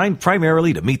were designed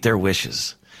primarily to meet their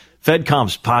wishes.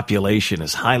 FedCom's population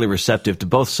is highly receptive to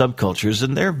both subcultures,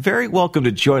 and they're very welcome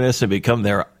to join us and become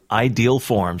their ideal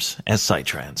forms as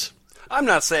Cytrans. I'm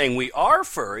not saying we are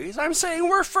furries. I'm saying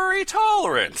we're furry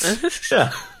tolerant.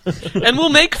 Yeah. And we'll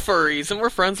make furries, and we're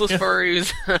friends with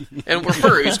furries. And we're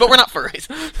furries, but we're not furries.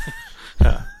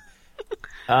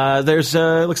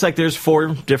 Looks like there's 4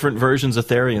 different versions of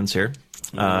Therians here.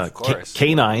 Of course.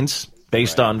 Canines,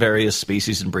 based on various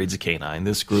species and breeds of canine.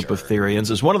 This group of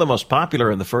Therians is one of the most popular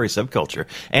in the furry subculture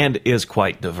and is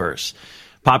quite diverse.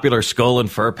 Popular skull and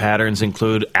fur patterns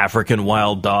include African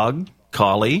wild dog,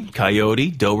 collie, coyote,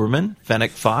 Doberman,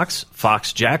 fennec fox,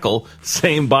 fox jackal,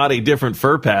 same body, different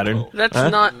fur pattern. That's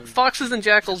not... Foxes and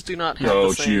jackals do not have the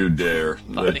Don't same... you dare.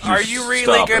 Are you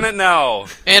really gonna know?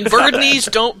 And bird knees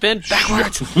don't bend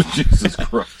backwards. Jesus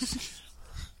Christ.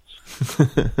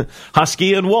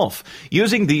 Husky and wolf.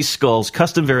 Using these skulls,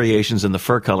 custom variations in the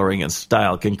fur coloring and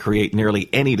style can create nearly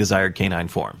any desired canine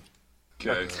form.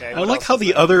 Okay. I like how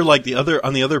the other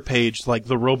on the other page, like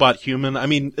the robot human. I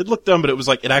mean, it looked dumb, but it was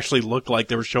like it actually looked like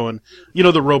they were showing,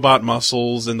 the robot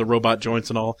muscles and the robot joints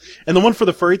and all. And the one for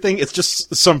the furry thing, it's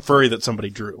just some furry that somebody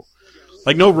drew,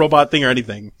 like no robot thing or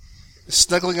anything.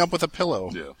 Snuggling up with a pillow.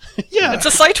 Yeah. Yeah, It's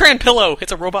a Cytran pillow.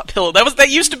 It's a robot pillow. That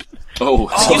used to be... Oh,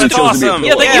 Oh, somebody that's chose to be a awesome.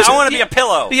 pillow. Yeah, I want to be a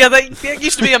pillow. Yeah, that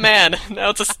used to be a man. Now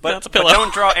it's a But pillow.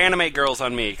 don't draw anime girls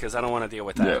on me, because I don't want to deal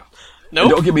with that. Yeah. Nope.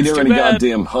 Don't get me near it's any too bad.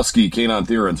 goddamn husky canine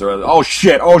Therans. Oh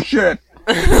shit! Oh shit!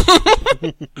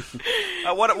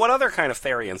 What other kind of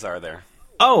Therians are there?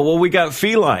 Oh, well, we got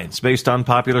felines, based on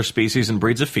popular species and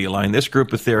breeds of feline. This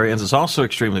group of Therians is also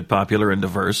extremely popular and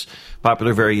diverse.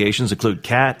 Popular variations include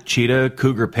cat, cheetah,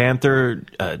 cougar, panther,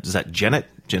 is that genet?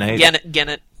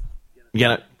 Gennet.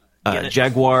 Genet.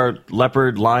 Jaguar,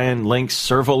 leopard, lion, lynx,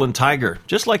 serval, and tiger.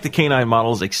 Just like the canine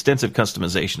models, extensive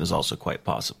customization is also quite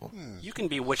possible. You can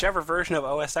be whichever version of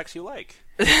OSX you like.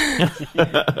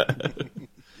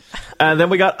 And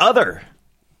then we got other.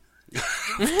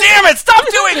 Damn it! Stop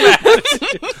doing that!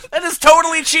 That is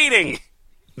totally cheating!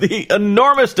 The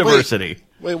enormous diversity.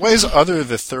 Wait, why is other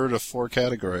the third of 4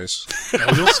 categories?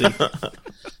 you'll see.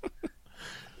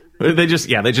 They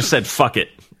just said fuck it.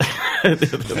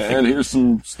 And here's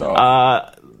some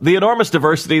stuff. The enormous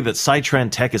diversity that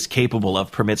Cytran tech is capable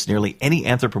of permits nearly any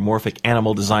anthropomorphic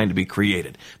animal design to be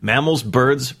created. Mammals,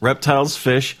 birds, reptiles,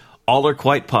 fish, all are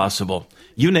quite possible.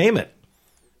 You name it.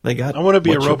 They got. I want to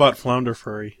be a what you- robot flounder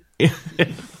furry.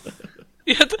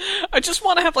 Yeah, I just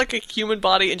want to have like a human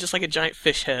body and just like a giant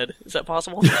fish head. Is that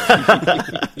possible?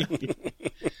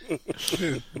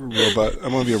 Robot. I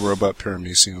want to be a robot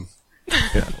paramecium.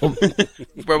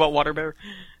 Robot water bear.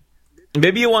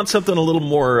 Maybe you want something a little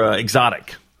more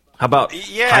exotic. How about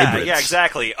hybrids? Yeah,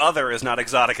 exactly. Other is not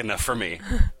exotic enough for me.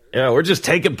 Yeah, we're just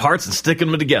taking parts and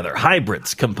sticking them together.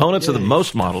 Hybrids. Components of the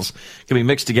most models can be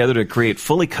mixed together to create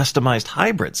fully customized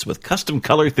hybrids with custom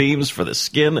color themes for the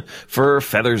skin, fur,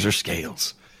 feathers, or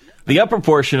scales. The upper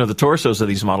portion of the torsos of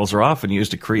these models are often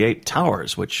used to create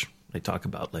towers, which they talk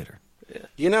about later.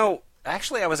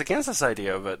 Actually, I was against this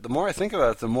idea, but the more I think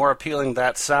about it, the more appealing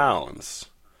that sounds.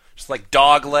 Just like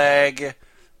dog leg,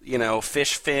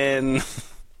 fish fin.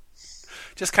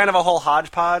 Just kind of a whole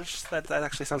hodgepodge. That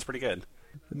actually sounds pretty good.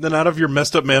 And then out of your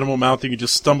messed up manimal mouth, you can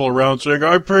just stumble around saying,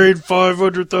 "I paid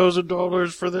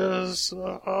 $500,000 for this."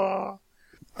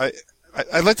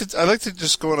 I'd like to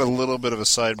just go on a little bit of a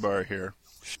sidebar here.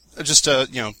 Just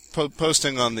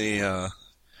posting on the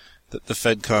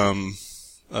FedCom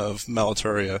of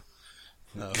Malatoria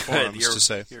forums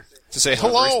to say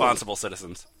hello, responsible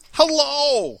citizens.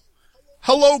 Hello,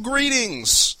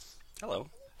 greetings.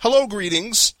 Hello,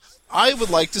 greetings. I would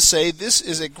like to say this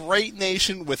is a great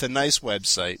nation with a nice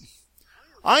website.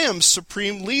 I am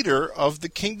supreme leader of the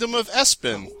Kingdom of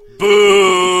Espen.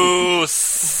 Boo!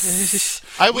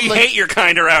 We hate your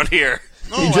kind around here.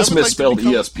 No, He just misspelled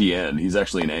become... ESPN. He's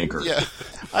actually an anchor. Yeah.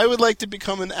 I would like to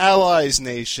become an allies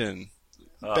nation.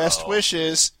 Best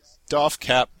wishes, Doff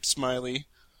Cap Smiley.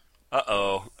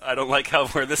 Uh-oh. I don't like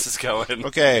where this is going.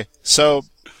 Okay, so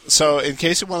in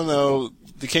case you want to know,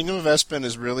 the Kingdom of Espen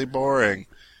is really boring.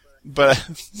 But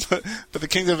the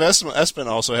Kingdom of Espen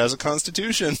also has a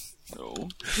constitution. No.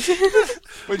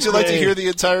 Would you like to hear the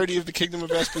entirety of the Kingdom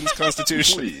of Espen's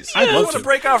constitution? Please. I want to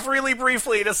break off really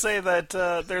briefly to say that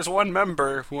there's one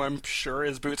member who I'm sure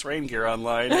is Boots Rain Gear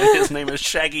online, and his name is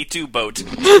Shaggy Two Boat.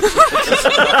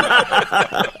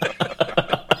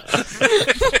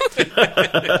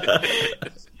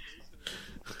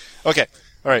 Okay,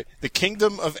 all right. The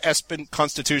Kingdom of Espen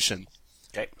Constitution.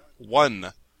 Okay.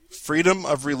 1. Freedom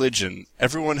of religion.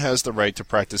 Everyone has the right to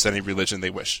practice any religion they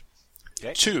wish.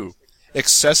 Okay. 2.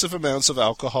 Excessive amounts of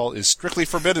alcohol is strictly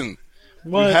forbidden.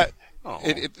 What?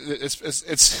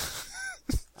 It's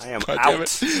I am God damn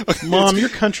out. it. Okay, Mom, your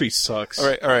country sucks. all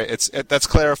right. That's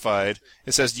clarified.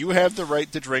 It says you have the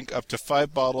right to drink up to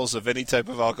 5 bottles of any type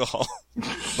of alcohol.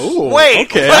 Oh, Wait,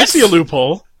 okay, what? I see a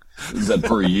loophole. Is that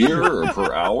per year or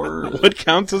per hour? What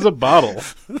counts as a bottle?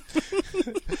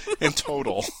 In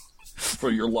total. For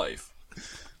your life.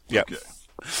 Yeah. Okay.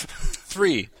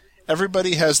 3.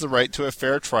 Everybody has the right to a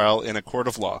fair trial in a court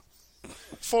of law.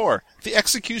 4. The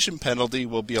execution penalty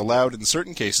will be allowed in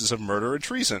certain cases of murder or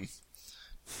treason.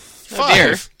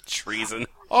 5. Treason.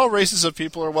 All races of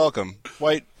people are welcome.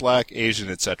 White, black, Asian,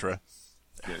 etc.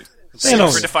 Thank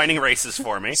you for defining races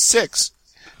for me. 6.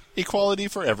 Equality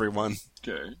for everyone.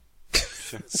 Okay.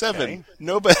 7. Okay.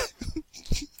 Nobody...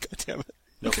 God damn it.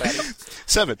 No fatty.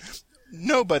 7.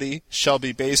 Nobody shall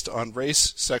be based on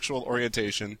race, sexual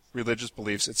orientation, religious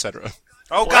beliefs, etc.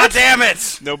 Oh, God damn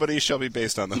it! Nobody shall be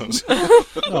based on those.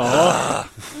 Aw,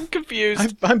 I'm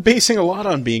confused. I'm basing a lot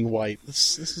on being white.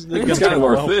 This is It's kind of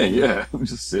our thing, yeah. We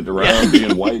just sit around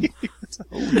being white.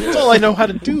 That's all I know how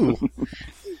to do.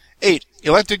 8.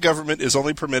 Elected government is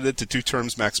only permitted to 2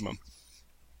 terms maximum.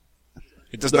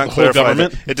 It does The not whole clarify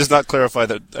government? that. It does not clarify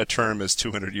that a term is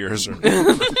 200 years. Or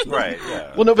Right,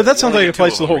 yeah. Well, no, but that sounds like only it get two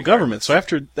applies of to the them whole government. So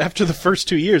after the first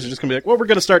 2 years, they're just going to be like, well, we're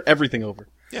going to start everything over.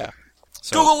 yeah.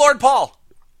 So, Google Lord Paul!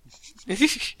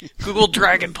 Google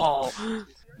Dragon Ball.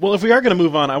 Well, if we are going to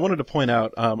move on, I wanted to point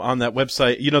out on that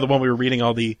website, you know, the one we were reading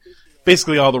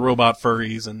basically all the robot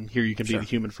furries, and here you can be the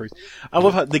human furries. I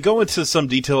love how they go into some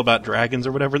detail about dragons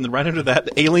or whatever, and then right under that,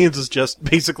 aliens is just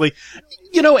basically,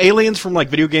 you know, aliens from like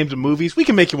video games and movies. We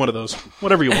can make you one of those,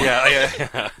 whatever you want.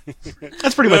 Yeah.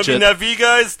 That's pretty much it. Navi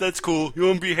guys? That's cool. You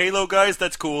want to be Halo guys?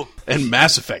 That's cool. And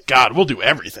Mass Effect, God, we'll do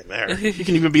everything there. You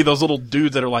can even be those little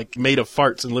dudes that are like made of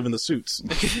farts and live in the suits.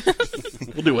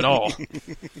 We'll do it all.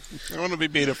 I want to be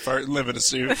made of fart and live in a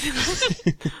suit.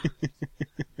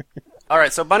 All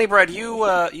right, so Bunny Bread, you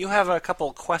have a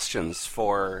couple questions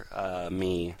for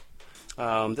me.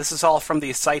 This is all from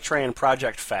the Cytrain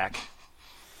Project FAQ,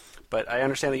 but I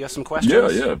understand that you have some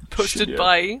questions. Yeah. Posted Shit, yeah.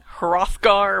 by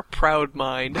Hrothgar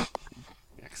Proudmind.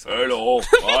 Hello,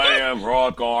 I am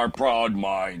Hrothgar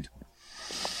Proudmind.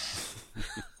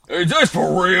 Is this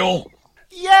for real?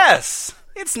 Yes!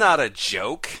 It's not a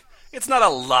joke. It's not a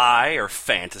lie or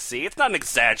fantasy. It's not an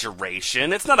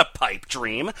exaggeration. It's not a pipe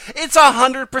dream. It's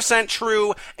 100%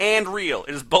 true and real.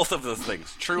 It is both of those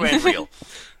things, true and real.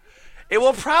 It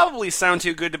will probably sound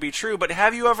too good to be true, but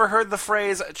have you ever heard the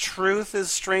phrase, truth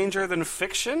is stranger than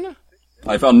fiction?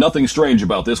 I found nothing strange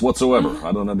about this whatsoever.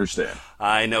 I don't understand.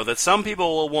 I know that some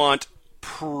people will want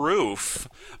proof,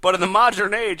 but in the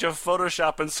modern age of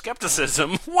Photoshop and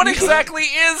skepticism, what exactly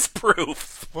is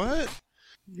proof? What?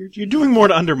 You're doing more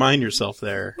to undermine yourself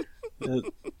there.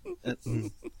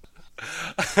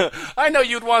 I know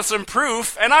you'd want some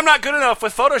proof, and I'm not good enough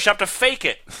with Photoshop to fake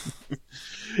it.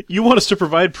 You want us to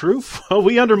provide proof? Well,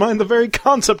 we undermine the very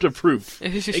concept of proof.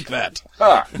 Take that.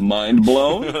 Mind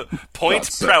blown? Point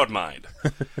That's it. proud mind.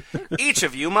 Each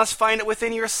of you must find it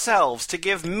within yourselves to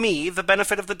give me the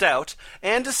benefit of the doubt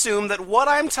and assume that what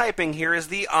I'm typing here is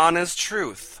the honest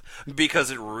truth.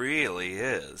 because it really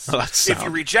is. Oh, that's If you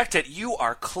sound. reject it, you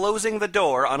are closing the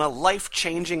door on a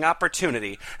life-changing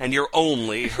opportunity, and you're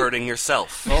only hurting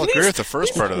yourself. I'll agree with the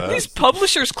first part of These that.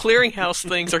 Publishers Clearinghouse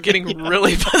things are getting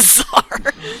really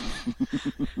bizarre.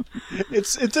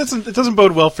 It doesn't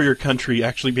bode well for your country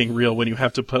actually being real when you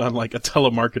have to put on like a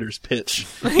telemarketer's pitch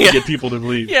to Yeah. get people to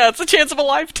believe. Yeah, it's a chance of a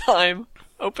lifetime.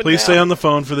 Open Please now. stay on the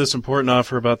phone for this important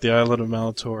offer about the island of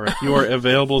Malatora. You are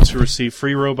available to receive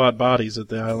free robot bodies at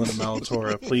the island of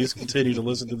Malatora. Please continue to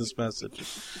listen to this message.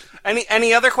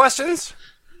 Any other questions?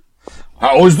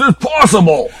 How is this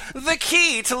possible? The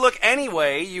key to look any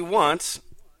way you want,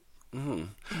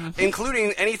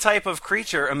 including any type of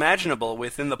creature imaginable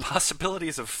within the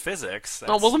possibilities of physics.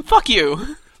 Oh, well then fuck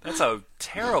you. That's a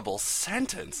terrible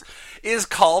sentence. Is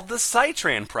called the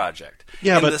Cytran Project.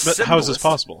 Yeah, In but the how is this simplest-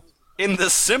 possible? In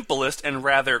the simplest and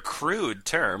rather crude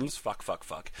terms, fuck,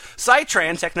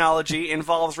 Cytran technology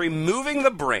involves removing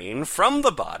the brain from the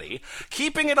body,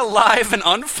 keeping it alive and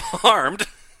unharmed,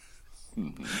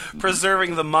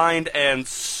 preserving the mind and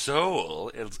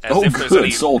soul, as if there's any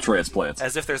Soul transplants.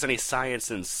 as if there's any science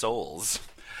in souls.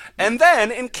 And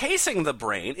then encasing the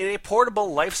brain in a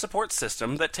portable life support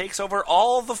system that takes over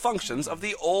all the functions of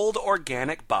the old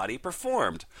organic body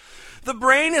performed. The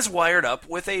brain is wired up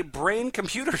with a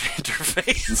brain-computer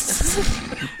interface.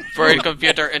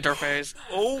 Brain-computer interface.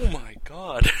 Oh my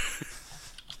god.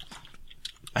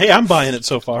 Hey, I'm buying it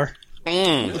so far.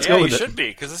 Yeah, go you with it. should be,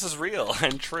 because this is real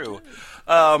and true.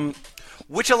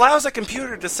 Which allows a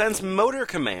computer to sense motor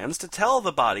commands to tell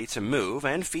the body to move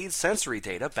and feed sensory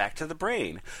data back to the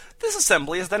brain. This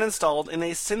assembly is then installed in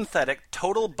a synthetic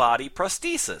total body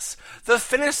prosthesis. The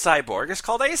finished cyborg is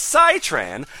called a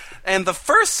Cytran, and the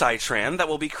first Cytran that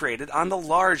will be created on the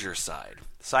larger side.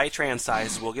 Cytran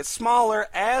sizes will get smaller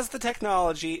as the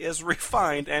technology is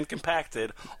refined and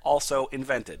compacted, also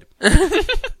invented.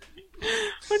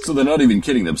 So they're not even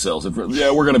kidding themselves.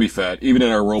 Yeah, we're going to be fat. Even in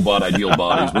our robot ideal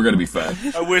bodies, we're going to be fat.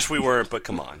 I wish we weren't, but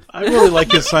come on. I really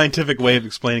like his scientific way of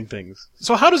explaining things.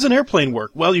 So how does an airplane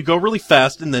work? Well, you go really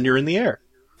fast and then you're in the air.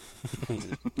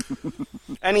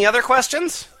 Any other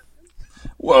questions?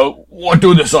 Well, what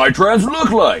do the Cytrans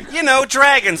look like? You know,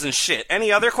 dragons and shit.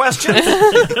 Any other questions?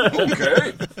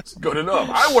 Okay, it's good enough.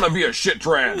 I want to be a shit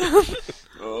trans.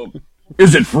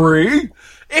 Is it free?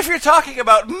 If you're talking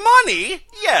about money,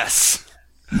 yes.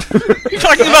 You're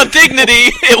talking about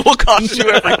dignity, it will cost you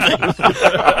everything.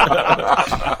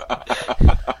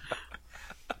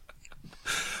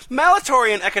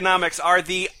 Malatorian economics are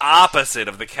the opposite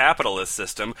of the capitalist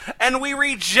system, and we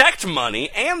reject money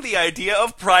and the idea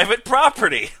of private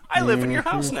property. I live in your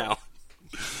house now.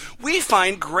 We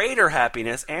find greater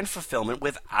happiness and fulfillment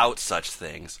without such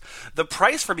things. The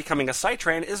price for becoming a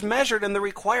Cytran is measured in the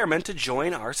requirement to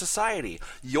join our society,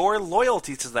 your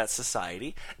loyalty to that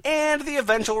society, and the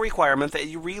eventual requirement that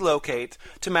you relocate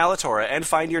to Malatora and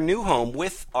find your new home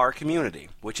with our community,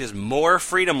 which is more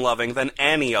freedom-loving than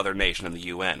any other nation in the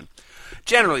UN.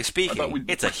 Generally speaking,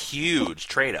 it's a huge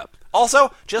trade-up.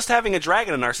 Also, just having a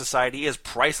dragon in our society is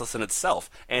priceless in itself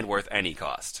and worth any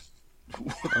cost.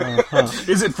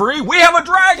 Is it free? We have a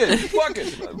dragon! Fuck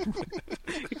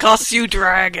it! It costs you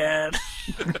dragon.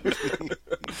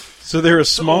 So they're a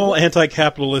small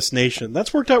anti-capitalist nation.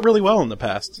 That's worked out really well in the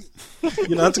past.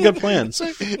 You know, that's a good plan. Is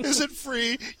it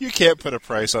free? You can't put a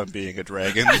price on being a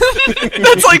dragon.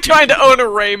 That's like trying to own a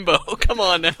rainbow. Come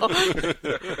on now.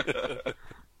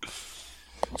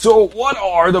 So, what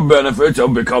are the benefits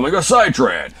of becoming a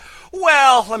Cytran?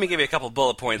 Well, let me give you a couple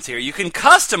bullet points here. You can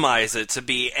customize it to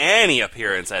be any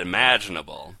appearance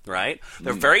imaginable, right?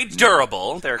 They're very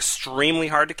durable. They're extremely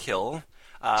hard to kill.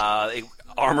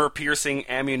 Armor-piercing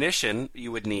ammunition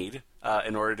you would need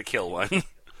in order to kill one.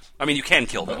 I mean, you can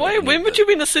kill them. Why, when would you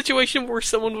be in a situation where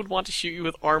someone would want to shoot you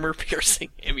with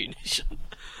armor-piercing ammunition?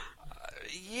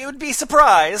 You'd be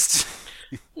surprised.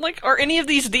 Like, are any of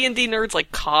these D&D nerds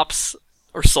like cops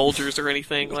or soldiers or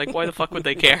anything? Like, why the fuck would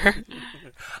they care?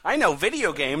 I know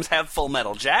video games have full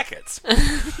metal jackets.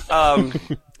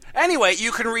 Anyway,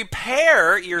 you can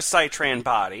repair your Cytran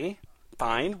body.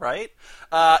 Fine, right?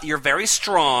 You're very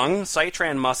strong.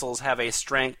 Cytran muscles have a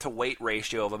strength-to-weight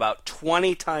ratio of about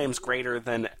 20 times greater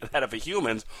than that of a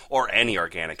human's or any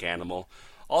organic animal.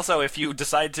 Also, if you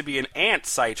decide to be an ant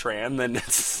Cytran, then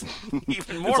it's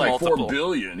even more It's like multiple. 4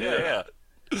 billion, Yeah.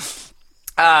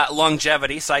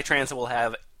 Longevity. Cytrans will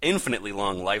have infinitely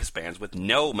long lifespans with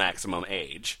no maximum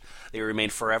age. They remain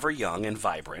forever young and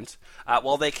vibrant.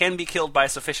 While they can be killed by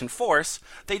sufficient force,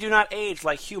 they do not age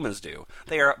like humans do.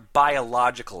 They are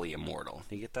biologically immortal.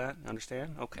 You get that?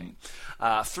 Understand? Okay.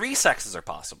 3 sexes are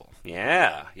possible.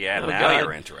 Yeah, now God.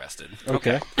 you're interested.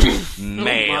 Okay.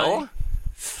 Male,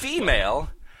 female,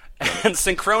 and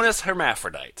synchronous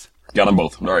hermaphrodite. Got them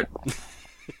both. All right.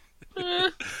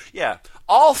 Yeah,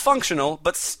 all functional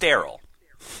but sterile.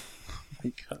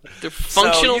 They're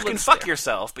functional. So you can but fuck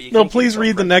yourself, but you No, can't please keep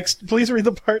read the yourself next. Please read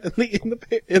the part in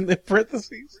the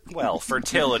parentheses. pregnant. Well,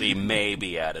 fertility may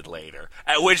be added later.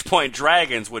 At which point,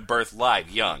 dragons would birth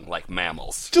live young, like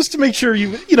mammals. Just to make sure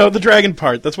the dragon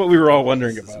part. That's what we were all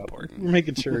wondering about. important. We're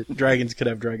making sure dragons could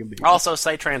have dragon babies. Also,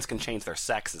 Cytrans can change their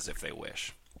sexes if they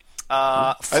wish.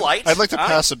 Flight. I'd like to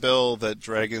pass a bill that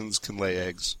dragons can lay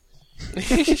eggs.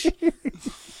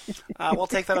 We'll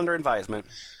take that under advisement.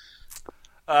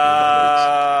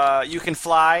 You can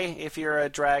fly if you're a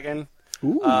dragon.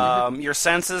 Your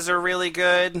senses are really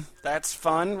good. That's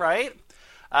fun, right?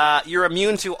 You're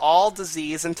immune to all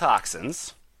disease and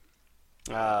toxins.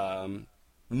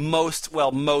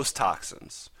 Most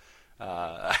toxins.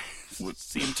 Would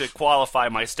seem to qualify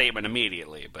my statement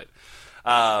immediately, but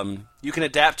you can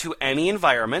adapt to any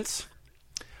environment.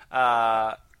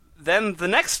 Then the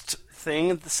next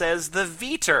thing says the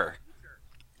Veter.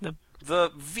 The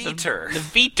Veter. The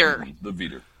Veter. The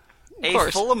Veter.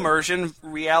 A full immersion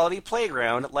reality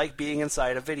playground like being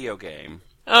inside a video game.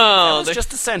 Oh, It's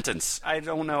just a sentence. I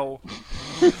don't know.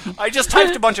 I just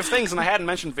typed a bunch of things and I hadn't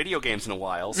mentioned video games in a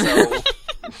while, so...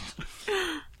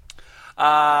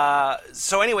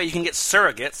 So anyway, you can get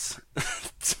surrogates,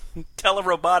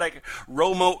 telerobotic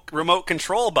remote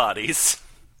control bodies.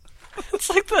 it's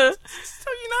like the So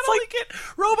you not only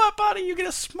get robot body, you get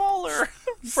a smaller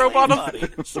robot slave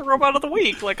body. it's the robot of the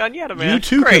week, like on Yadaman. You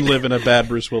too Great. can live in a bad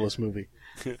Bruce Willis movie.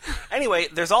 Anyway,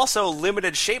 there's also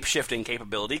limited shape-shifting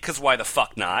capability, because why the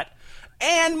fuck not?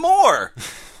 And more!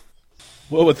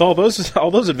 Well, with all those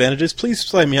advantages, please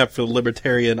sign me up for the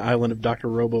libertarian island of Dr.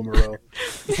 Robo Moreau.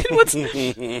 What's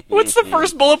the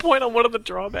first bullet point on one of the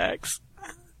drawbacks?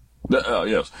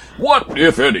 Yes. What,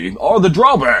 if any, are the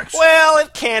drawbacks? Well,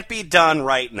 it can't be done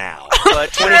right now.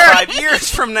 But 25 years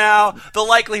from now, the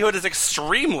likelihood is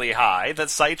extremely high that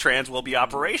Cytrans will be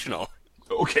operational.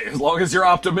 Okay, as long as you're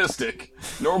optimistic.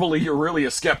 Normally, you're really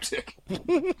a skeptic.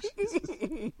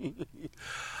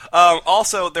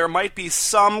 Also, there might be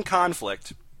some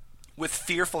conflict with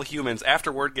fearful humans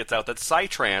after word gets out that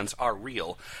Cytrans are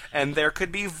real, and there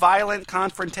could be violent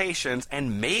confrontations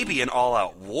and maybe an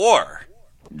all-out war.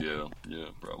 Yeah,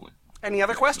 probably. Any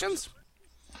other questions?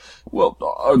 Well,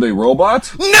 are they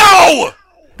robots? No!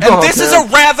 And this is Okay. a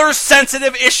rather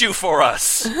sensitive issue for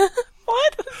us.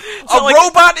 What? A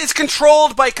robot is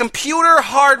controlled by computer,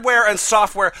 hardware, and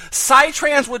software.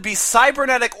 Cytrans would be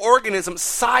cybernetic organisms,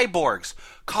 cyborgs.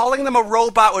 Calling them a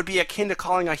robot would be akin to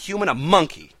calling a human a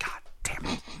monkey. God damn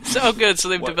it. So good, so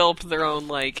they've developed their own,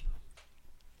 like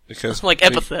Because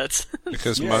epithets.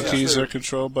 Because monkeys are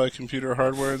controlled by computer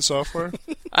hardware and software?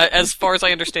 As far as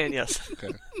I understand, yes.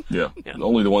 Okay. Yeah.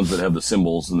 Only the ones that have the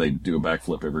symbols and they do a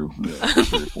backflip every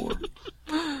 3 or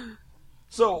 4.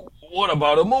 So, what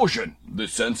about emotion? The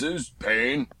senses,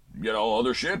 pain,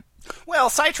 other shit? Well,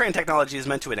 Cytran technology is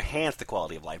meant to enhance the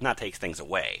quality of life, not take things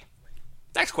away.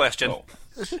 Next question. Oh.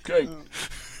 Okay.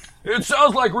 It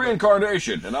sounds like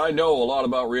reincarnation, and I know a lot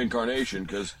about reincarnation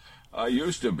because I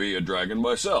used to be a dragon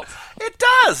myself. It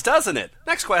does, doesn't it?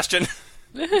 Next question.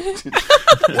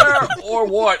 Where or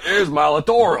what is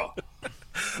Malatora?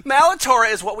 Malatora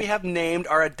is what we have named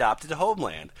our adopted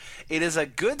homeland. It is a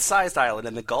good-sized island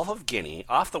in the Gulf of Guinea,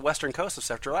 off the western coast of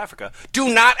Central Africa.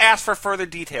 Do not ask for further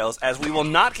details, as we will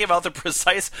not give out the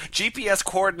precise GPS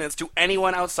coordinates to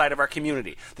anyone outside of our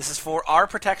community. This is for our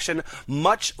protection,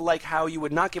 much like how you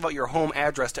would not give out your home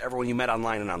address to everyone you met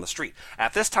online and on the street.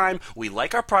 At this time, we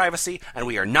like our privacy, and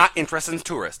we are not interested in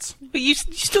tourists. But you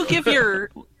still give your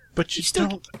But you still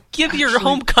don't give your actually-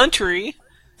 home country.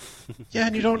 Yeah,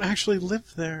 and you don't actually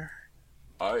live there.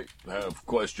 I have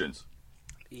questions.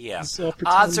 Yeah. So pretend-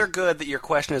 Odds are good that your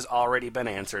question has already been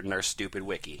answered in our stupid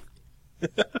wiki.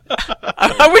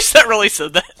 I wish that really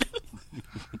said that.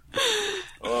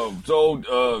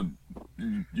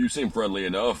 You seem friendly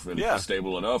enough and Yeah.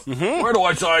 stable enough. Where do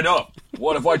I sign up?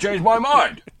 What if I change my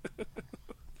mind?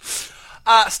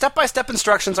 Step-by-step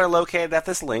instructions are located at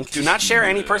this link. Do not share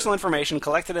any personal information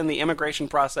collected in the immigration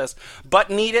process, but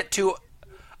need it to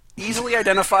easily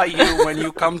identify you when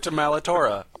you come to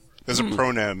Malatora. There's a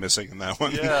pronoun missing in that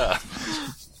one. Yeah.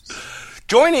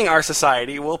 Joining our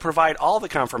society will provide all the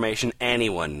confirmation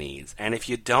anyone needs, and if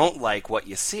you don't like what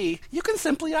you see, you can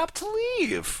simply opt to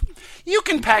leave. You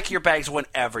can pack your bags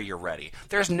whenever you're ready.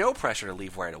 There's no pressure to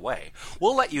leave right away.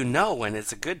 We'll let you know when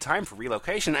it's a good time for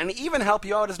relocation and even help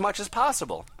you out as much as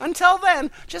possible. Until then,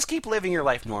 just keep living your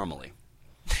life normally.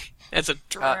 As a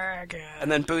dragon. And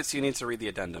then, Boots, you need to read the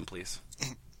addendum, please.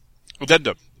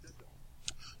 Addendum.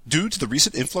 Due to the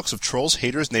recent influx of trolls,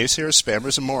 haters, naysayers,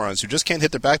 spammers, and morons who just can't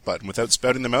hit their back button without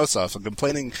spouting their mouths off and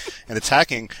complaining and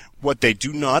attacking what they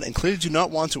do not and clearly do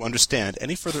not want to understand,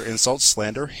 any further insults,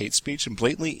 slander, hate speech, and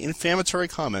blatantly inflammatory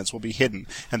comments will be hidden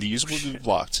and the user will be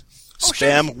blocked.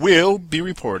 Spam will be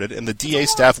reported and the DA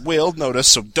staff will notice,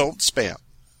 so don't spam.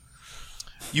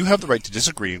 You have the right to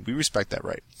disagree, and we respect that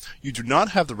right. You do not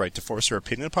have the right to force your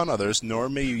opinion upon others, nor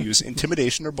may you use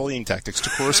intimidation or bullying tactics to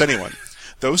coerce anyone.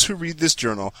 Those who read this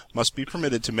journal must be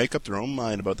permitted to make up their own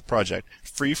mind about the project,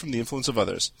 free from the influence of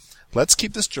others. Let's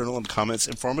keep this journal and comments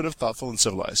informative, thoughtful, and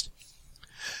civilized.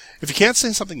 If you can't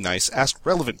say something nice, ask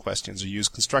relevant questions or use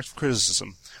constructive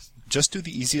criticism. Just do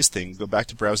the easiest thing, go back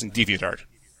to browsing DeviantArt.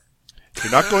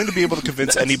 You're not going to be able to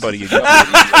convince anybody.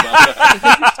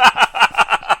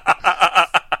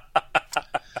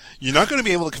 You're not going to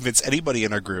be able to convince anybody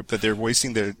in our group that they're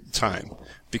wasting their time,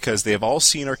 because they have all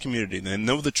seen our community and they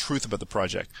know the truth about the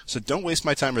project. So don't waste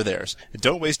my time or theirs, and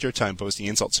don't waste your time posting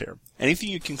insults here. Anything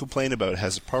you can complain about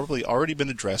has probably already been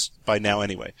addressed by now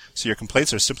anyway, so your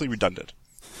complaints are simply redundant.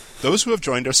 Those who have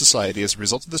joined our society as a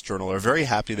result of this journal are very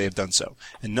happy they have done so,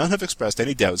 and none have expressed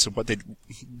any doubts of what they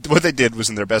did was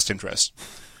in their best interest.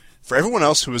 For everyone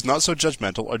else who is not so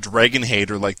judgmental or dragon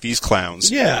hater like these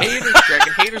clowns, Dragon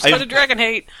haters gonna dragon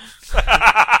hate.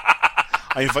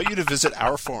 I invite you to visit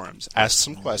our forums, ask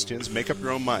some questions, make up your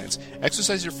own minds,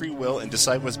 exercise your free will, and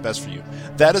decide what's best for you.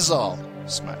 That is all.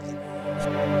 Smiley.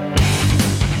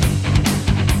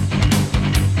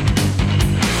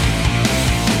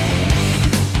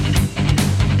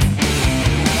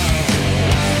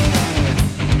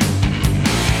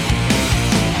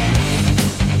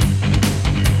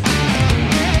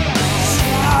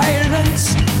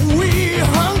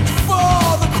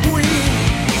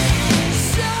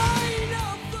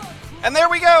 And there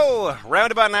we go!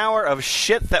 Round about an hour of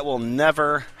shit that will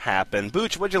never happen.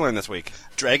 Booch, what'd you learn this week?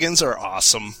 Dragons are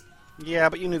awesome. Yeah,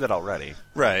 but you knew that already.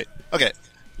 Right. Okay.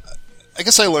 I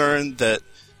guess I learned that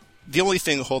the only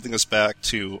thing holding us back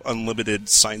to unlimited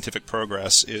scientific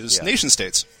progress is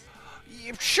nation-states.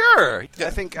 Sure.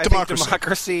 I think Democracy.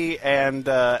 democracy and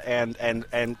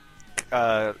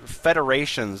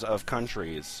federations of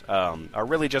countries are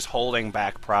really just holding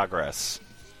back progress.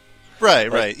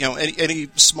 Right. You know, any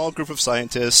small group of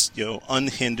scientists, you know,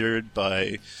 unhindered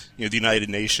by, you know, the United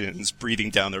Nations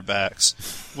breathing down their backs,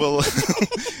 will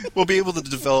be able to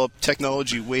develop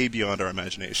technology way beyond our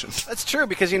imagination. That's true,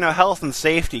 because, you know, health and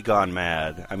safety gone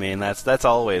mad. I mean, that's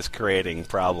always creating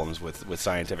problems with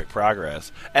scientific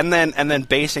progress. And then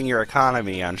basing your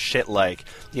economy on shit like,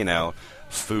 you know,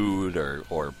 food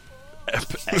or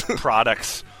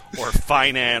products or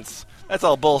finance. That's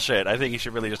all bullshit. I think you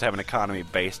should really just have an economy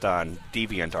based on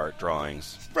DeviantArt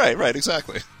drawings. Right,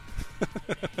 exactly.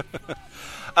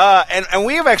 And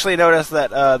we have actually noticed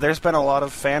that there's been a lot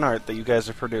of fan art that you guys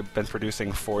have been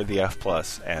producing for the F+,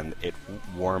 and it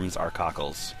warms our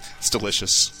cockles. It's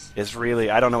delicious. It's really,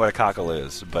 I don't know what a cockle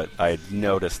is, but I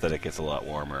noticed that it gets a lot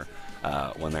warmer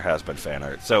when there has been fan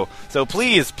art. So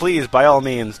please, by all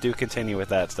means, do continue with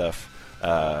that stuff.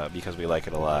 Because we like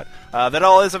it a lot. That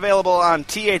all is available on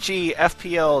thefpl.us.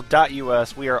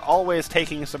 We are always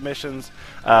taking submissions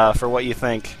for what you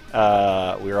think. We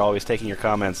are always taking your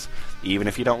comments, even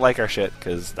if you don't like our shit,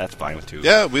 because that's fine too.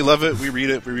 Yeah, we love it. We read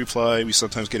it. We reply. We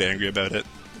sometimes get angry about it.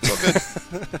 It's all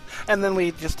good. And then we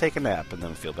just take a nap and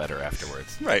then feel better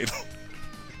afterwards. Right.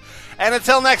 And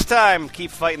until next time,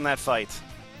 keep fighting that fight.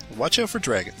 Watch out for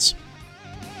dragons.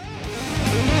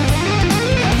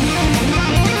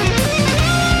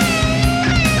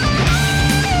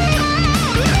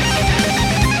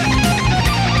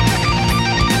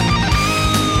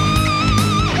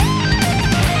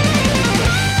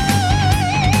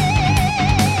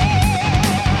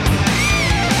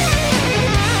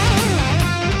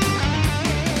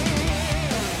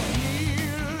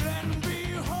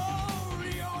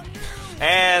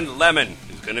 And lemon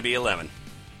is going to be a lemon.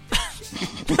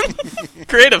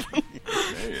 Creative.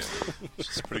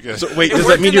 It's pretty good. So wait, It does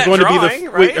worked that mean in you're that going drawing, to be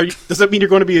the right? does that mean you're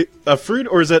going to be a fruit,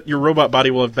 or is that your robot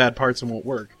body will have bad parts and won't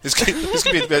work? This could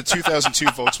be the 2002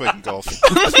 Volkswagen Golf.